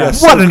Overseer. Yeah.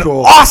 Yes, What so an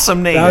cool.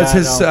 awesome name! That's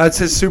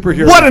his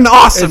superhero. What an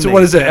awesome name!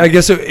 What is it? I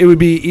guess it would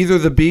be either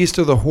the Beast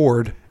or the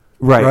Horde.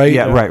 Right.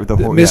 Yeah. Right. The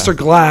Horde. Mr.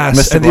 Glass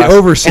Mr. and Glass. the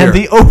Overseer. And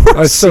the Overseer.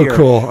 That's so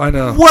cool. I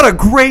know. What a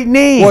great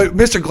name! Well,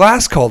 Mr.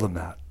 Glass called him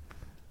that.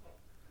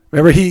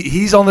 Remember,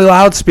 he's on the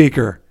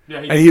loudspeaker.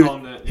 Yeah,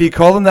 he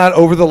called him that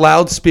over the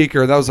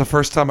loudspeaker. That was the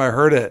first time I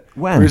heard it.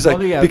 When? Where he's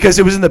like, because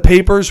it was in the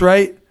papers,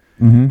 right?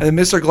 Mm-hmm. And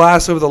Mr.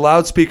 Glass over the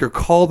loudspeaker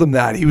called him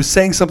that. He was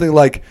saying something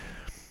like,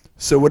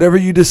 "So whatever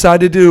you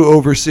decide to do,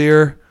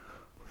 Overseer."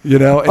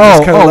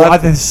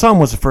 And his son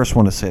was the first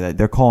one to say that.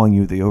 They're calling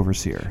you the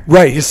Overseer.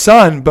 Right, his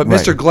son, but Right.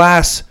 Mr.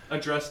 Glass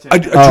addressed him.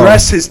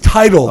 addressed his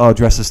title. Oh,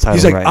 address his title.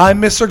 He's like, right.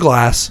 "I'm Mr.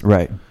 Glass.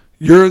 Right.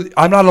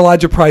 I'm not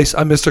Elijah Price.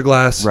 I'm Mr.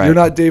 Glass. Right. You're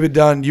not David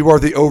Dunn. You are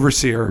the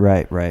Overseer."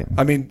 Right.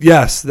 I mean,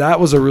 yes, that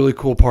was a really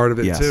cool part of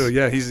it Yes. too.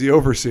 Yeah, he's the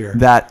Overseer.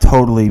 That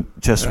totally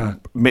just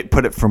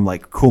put it from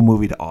like cool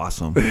movie to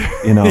awesome.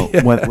 And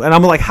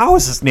I'm like, how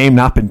has this name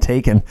not been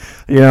taken?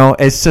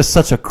 It's just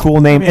such a cool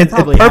name. I mean, it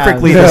probably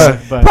perfectly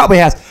has, but- probably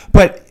has,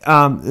 but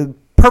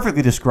it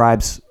perfectly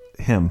describes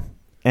him.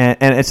 And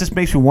it just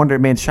makes me wonder,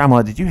 man,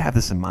 Shyamalan, did you have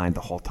this in mind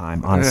the whole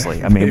time?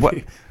 Honestly, I mean,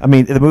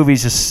 the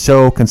movie's just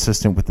so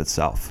consistent with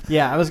itself.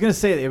 Yeah, I was gonna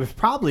say that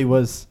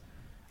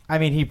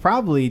he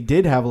probably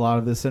did have a lot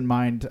of this in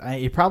mind.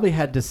 He probably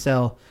had to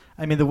sell.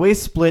 I mean, the way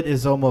Split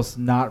is almost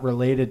not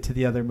related to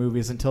the other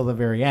movies until the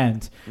very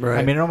end. Right.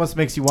 I mean, it almost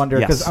makes you wonder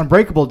because Yes.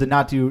 Unbreakable did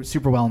not do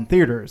super well in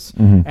theaters,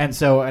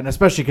 and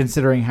especially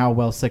considering how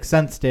well Sixth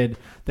Sense did,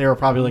 they were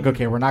probably like,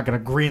 okay, we're not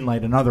going to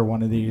greenlight another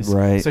one of these.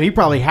 Right. So he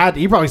probably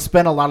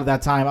spent a lot of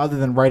that time, other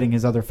than writing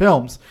his other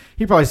films,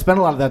 he probably spent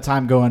a lot of that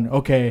time going,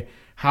 okay,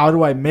 how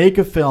do I make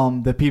a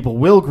film that people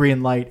will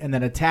greenlight and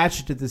then attach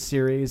it to the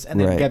series and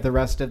then Right. get the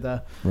rest of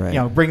the, Right.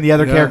 bring the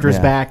other characters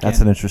Yeah, back. That's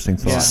an interesting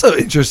thought. Yeah. So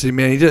interesting,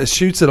 man. He just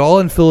shoots it all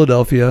in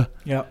Philadelphia.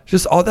 Yeah.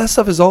 Just all that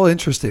stuff is all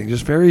interesting.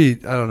 Just very,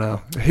 I don't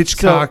know,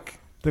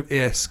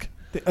 Hitchcock-esque.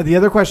 The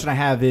other question I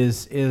have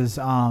is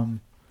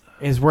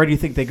where do you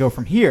think they go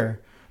from here?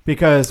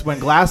 Because when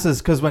Glass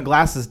is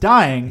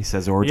dying, He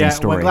says origin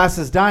story. When Glass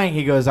is dying,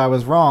 he goes, "I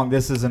was wrong.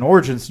 This is an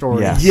origin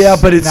story." Yes. Yeah,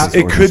 but it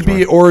origin could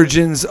be story.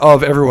 origins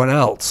of everyone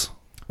else.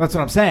 That's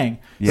what I'm saying.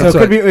 Yeah. So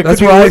it That's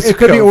could what I be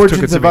took it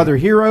origins to of mean. other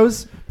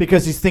heroes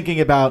because he's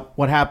thinking about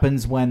what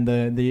happens when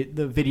the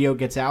video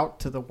gets out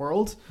to the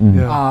world. Mm-hmm.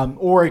 Yeah.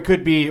 Or he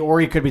could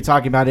be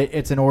talking about it.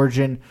 It's an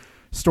origin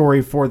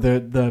story for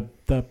the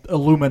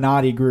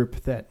Illuminati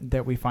group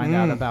that we find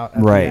out about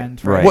at Right, the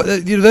end. right. Well,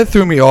 that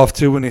threw me off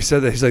too when he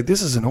said that. He's like,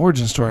 "This is an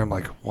origin story." I'm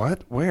like,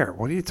 "What? Where?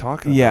 What are you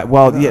talking Yeah, about?"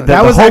 well, yeah,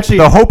 That was actually-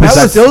 the hope is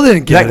I that still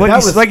didn't get it.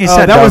 Like you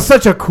said, that though, was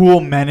such a cool,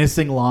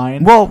 menacing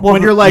line. Well,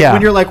 when you're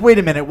like, wait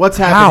a minute, what's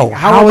happening?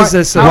 How am is I-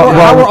 this? How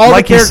are all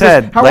like the you characters?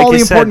 said, How are like all the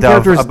you said, important Dov,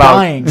 characters about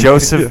dying?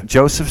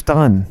 Joseph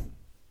Dunn.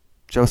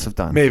 Joseph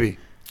Dunn. Maybe.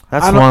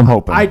 That's what I'm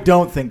hoping. I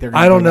don't think they're.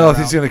 Gonna I don't go know that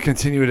if he's route. going to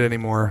continue it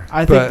anymore.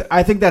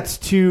 I think that's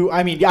too.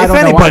 I mean, I if don't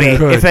anybody,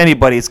 know. if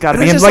anybody, it's got to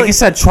And be. it's And just like like- you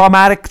said,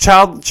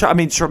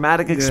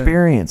 traumatic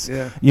experience.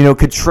 Yeah.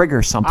 Could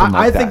trigger something like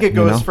I that. think it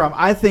goes from.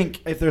 I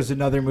think if there's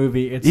another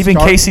movie, it's even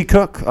Casey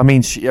Cook. I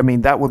mean,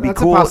 that would be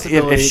that's a cool if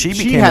possibility. she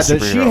became a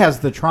superhero. She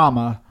has the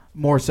trauma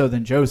more so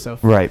than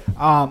Joseph. Right.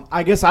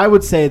 I guess I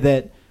would say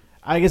that.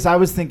 I guess I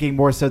was thinking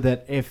more so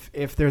that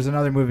if there's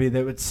another movie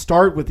that would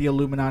start with the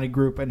Illuminati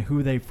group and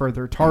who they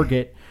further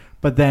target,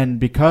 but then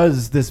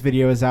because this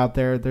video is out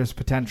there, there's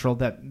potential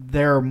that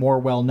they're more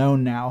well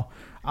known now,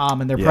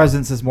 and their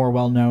presence is more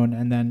well known,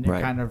 and then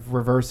it kind of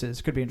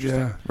reverses. Could be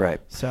interesting. Yeah.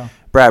 Right. So,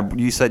 Brad,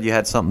 you said you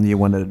had something you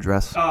wanted to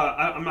address.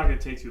 I'm not going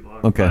to take too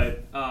long. Okay.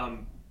 But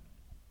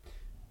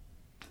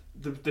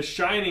the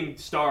shining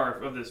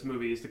star of this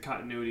movie is the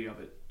continuity of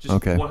it. Just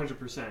Okay.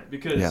 100%.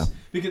 Because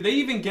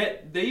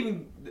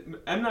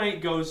M.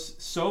 Night goes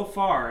so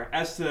far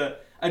as to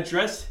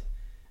address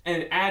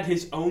and add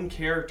his own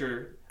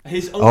character.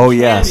 His own cameo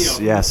yes,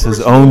 from yes, the his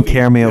first own movie.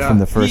 cameo Yeah. from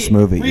the first He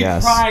movie.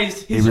 Yes,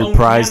 reprised he his own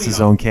reprised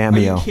his own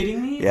cameo. Are you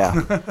kidding me?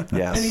 Yeah, And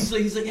yes,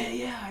 he's like, hey,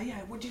 yeah.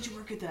 Where did you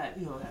work at that?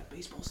 That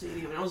baseball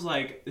stadium. And I was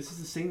like, this is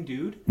the same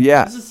dude.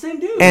 yeah. This is the same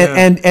dude.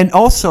 And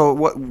also,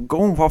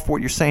 going off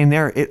what you're saying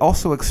there, it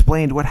also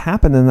explained what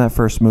happened in that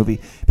first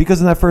movie.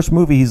 Because in that first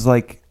movie, he's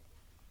like,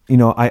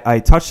 I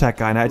touched that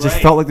guy, and I just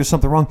felt like there's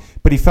something wrong.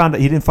 But he found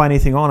out he didn't find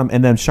anything on him,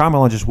 and then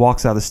Shyamalan just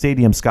walks out of the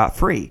stadium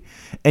scot-free.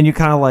 And you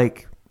kind of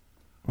like,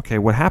 okay,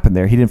 what happened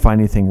there? He didn't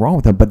find anything wrong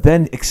with him. But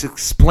then it's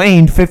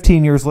explained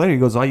 15 years later. He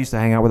goes, I used to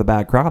hang out with a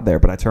bad crowd there,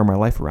 but I turned my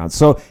life around.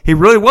 So he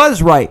really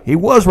was right. He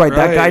was right.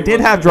 That guy did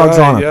have drugs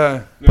on him.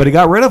 Yeah. But he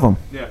got rid of them.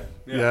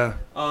 Yeah.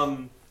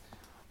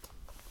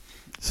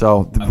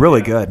 So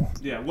really good.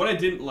 Yeah, what I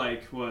didn't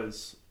like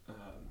was,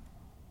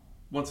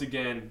 once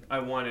again, I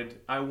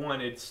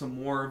wanted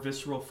some more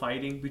visceral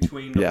fighting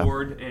between the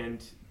Horde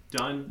and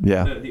Dunn,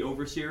 the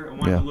overseer. I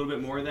wanted a little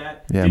bit more of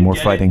that. Yeah, more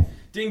fighting.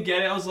 Didn't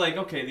get it. I was like,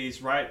 okay,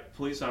 these riot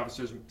police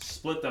officers,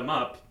 split them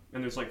up,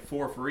 and there's like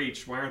 4 for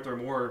each. Why aren't there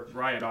more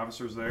riot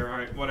officers there? All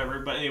right,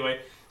 whatever. But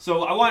anyway,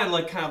 so I wanted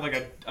like kind of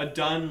like a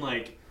Dunn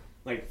like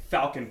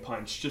Falcon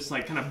Punch, just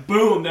like kind of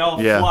boom, they all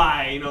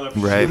fly. The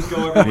shoes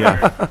go everywhere.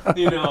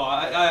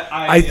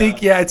 I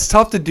think it's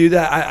tough to do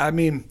that. I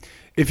mean,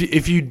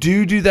 if you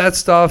do that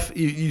stuff,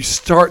 you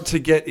start to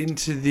get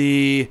into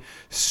the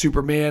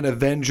Superman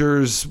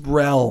Avengers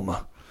realm.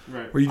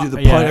 Right. Where you do the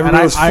punch,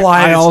 everybody goes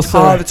flying. It's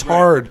tough. It's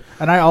hard.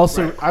 And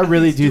I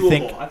really do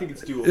think. I think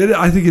it's doable.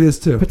 I think it is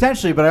too.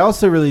 Potentially, but I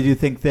also really do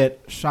think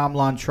that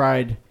Shyamalan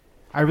tried.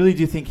 I really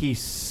do think he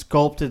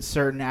sculpted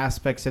certain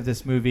aspects of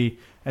this movie,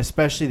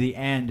 especially the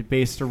end,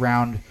 based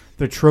around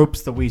the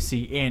tropes that we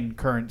see in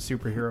current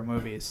superhero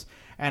movies.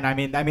 And I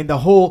mean the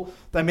whole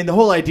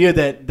idea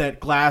that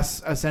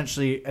Glass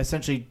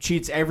essentially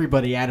cheats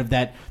everybody out of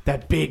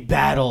that big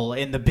battle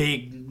in the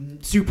big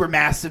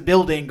supermassive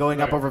building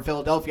going up over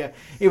Philadelphia.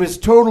 It was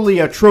totally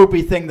a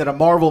tropey thing that a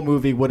Marvel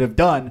movie would have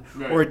done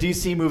or a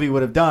DC movie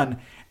would have done.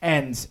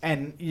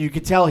 And you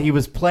could tell he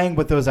was playing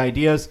with those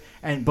ideas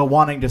but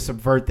wanting to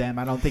subvert them.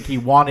 I don't think he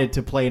wanted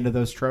to play into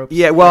those tropes.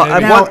 Yeah, well,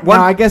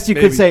 now I guess you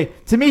could say,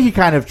 to me, he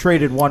kind of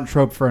traded one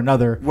trope for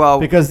another. Well,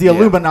 because the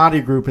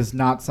Illuminati group is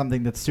not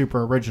something that's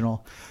super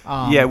original.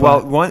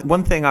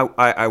 One thing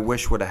I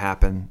wish would have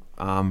happened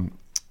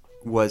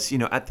was,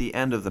 at the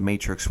end of The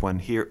Matrix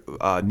when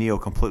Neo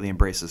completely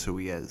embraces who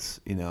he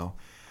is, we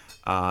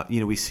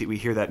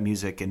hear that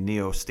music and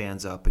Neo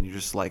stands up and you're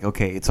just like,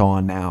 okay, it's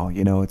on now.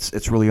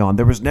 It's really on.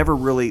 There was never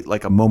really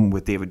like a moment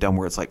with David Dunn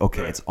where it's like,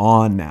 okay, it's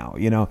on now.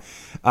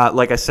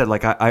 Like I said,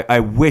 like I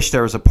wish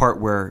there was a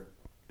part where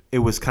it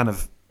was kind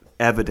of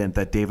evident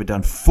that David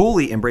Dunn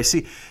fully embraced.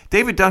 See,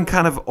 David Dunn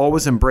kind of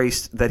always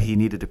embraced that he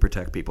needed to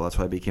protect people. That's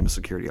why he became a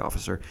security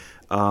officer.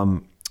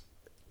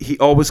 He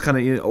always kind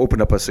of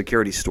opened up a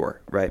security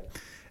store, right?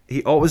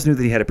 He always knew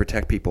that he had to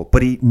protect people,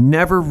 but he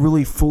never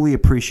really fully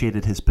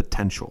appreciated his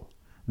potential.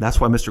 That's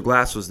why Mr.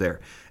 Glass was there.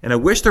 And I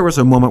wish there was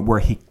a moment where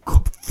he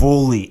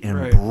fully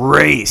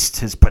embraced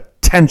his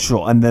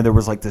potential. And then there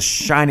was like this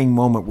shining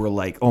moment where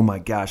like, oh my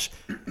gosh,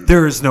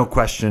 there is no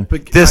question.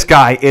 This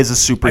guy is a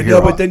superhero. I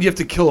know, but then you have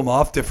to kill him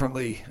off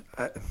differently.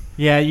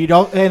 Yeah, you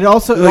don't. And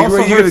also, you're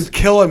going to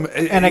kill him.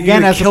 And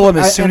again, as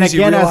soon as he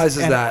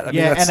realizes that. I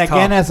mean, that's tough.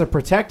 Again, as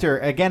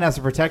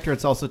a protector,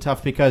 it's also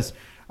tough because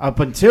up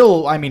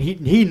until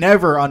he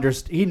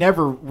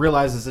never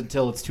realizes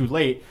until it's too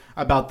late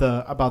about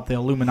the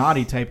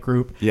Illuminati type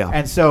group. Yeah.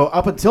 And so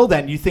up until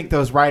then, you think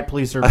those riot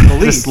police are police.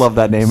 I just love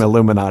that name,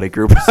 Illuminati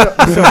group. For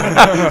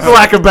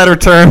lack of a better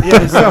term.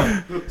 Yeah,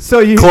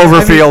 so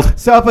Cloverfield.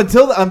 So up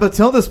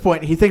until this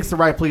point, he thinks the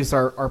riot police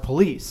are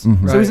police.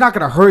 Mm-hmm. So he's not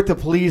going to hurt the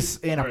police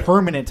in a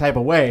permanent type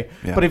of way.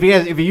 Yeah. But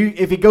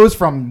if he goes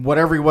from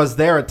whatever he was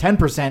there at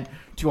 10%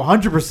 to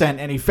 100%,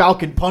 and he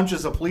Falcon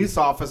punches a police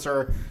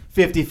officer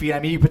 50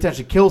 feet, you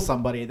potentially kill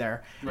somebody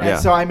there. Right.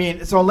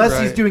 And so unless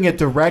he's doing it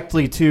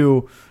directly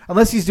to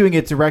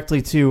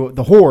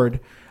the Horde,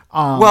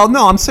 Well,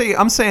 no, I'm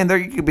saying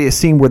there could be a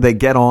scene where they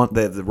get on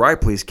the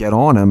riot police get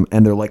on him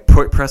and they're like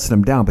pressing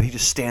him down, but he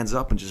just stands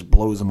up and just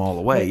blows them all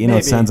away. You know,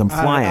 it sends them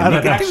flying. I They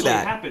don't could know. do actually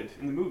that. happened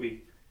in the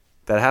movie.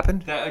 That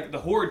happened? That like, the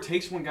horde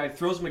takes one guy,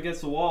 throws him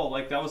against the wall.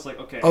 Like that was like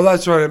okay. Oh,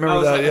 that's right. I remember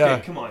was that. like, yeah.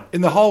 okay, come on.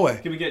 In the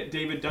hallway. Can we get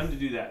David Dunn to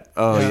do that?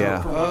 Oh Yeah.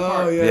 yeah, For one Oh,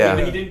 part. yeah, yeah.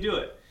 But he didn't do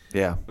it.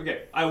 yeah.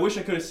 Okay, I wish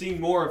I could have seen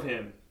more of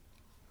him.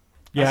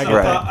 Yeah, I I, get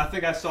Right. that. I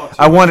think I saw.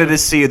 I wanted to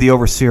see the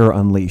Overseer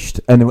unleashed,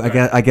 and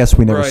I guess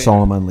we never Right.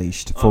 saw him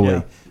unleashed fully.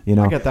 yeah. You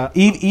know, I get that.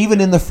 Even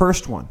in the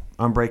first one,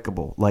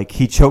 Unbreakable, like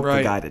he choked the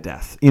Right. guy to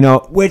death. You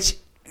know, which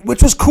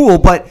was cool,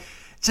 but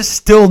just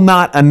still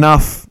not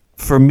enough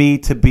for me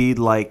to be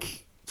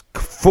like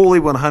fully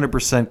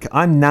 100%.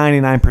 I'm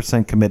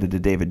 99% committed to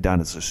David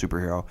Dunn as a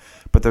superhero,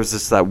 but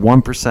there's that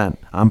 1%.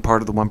 I'm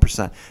part of the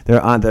 1%.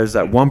 There's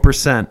that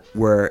 1%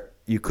 where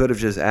you could have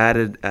just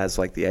added as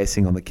like the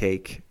icing on the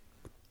cake.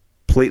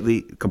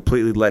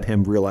 Completely let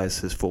him realize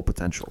his full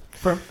potential.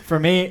 For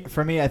me,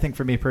 I think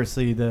for me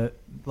personally,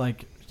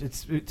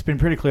 it's been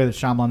pretty clear that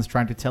Shyamalan's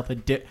trying to tell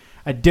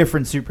a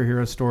different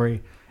superhero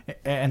story,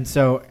 and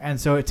so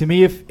to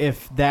me,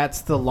 if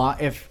that's the line,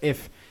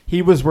 if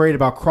he was worried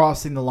about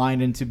crossing the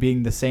line into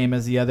being the same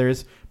as the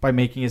others by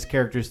making his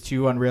characters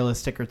too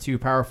unrealistic or too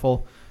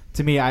powerful,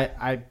 to me,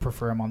 I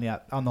prefer him on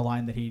the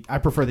line I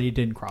prefer that he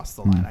didn't cross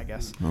the line. I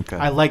guess. Okay.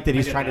 I like that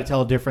he's get trying that. to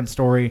tell a different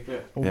story. Yeah.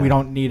 Yeah. We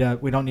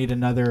don't need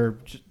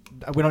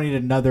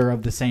another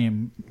of the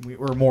same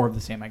or more of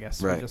the same. I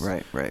guess. Right.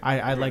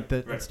 I like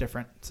that Right. it's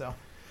different. So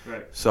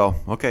Right. So,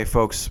 okay,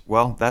 folks.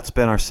 Well, that's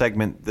been our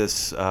segment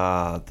this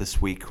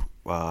week.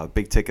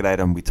 Big ticket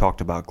item. We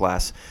talked about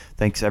Glass.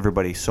 Thanks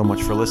everybody so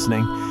much for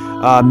listening.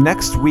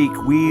 Next week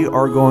we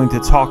are going to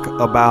talk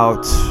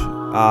about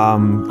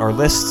our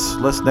lists.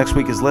 Next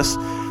week is lists.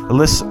 The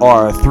lists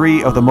are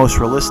 3 of the most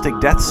realistic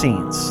death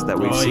scenes that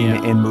we've seen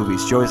in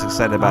movies. Joey's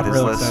excited about I'm his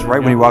real list. excited, Right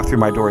when yeah. he walked through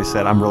my door, he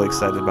said, "I'm really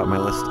excited about my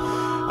list."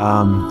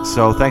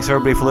 So thanks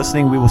everybody for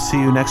listening. We will see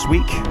you next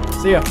week.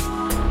 see ya.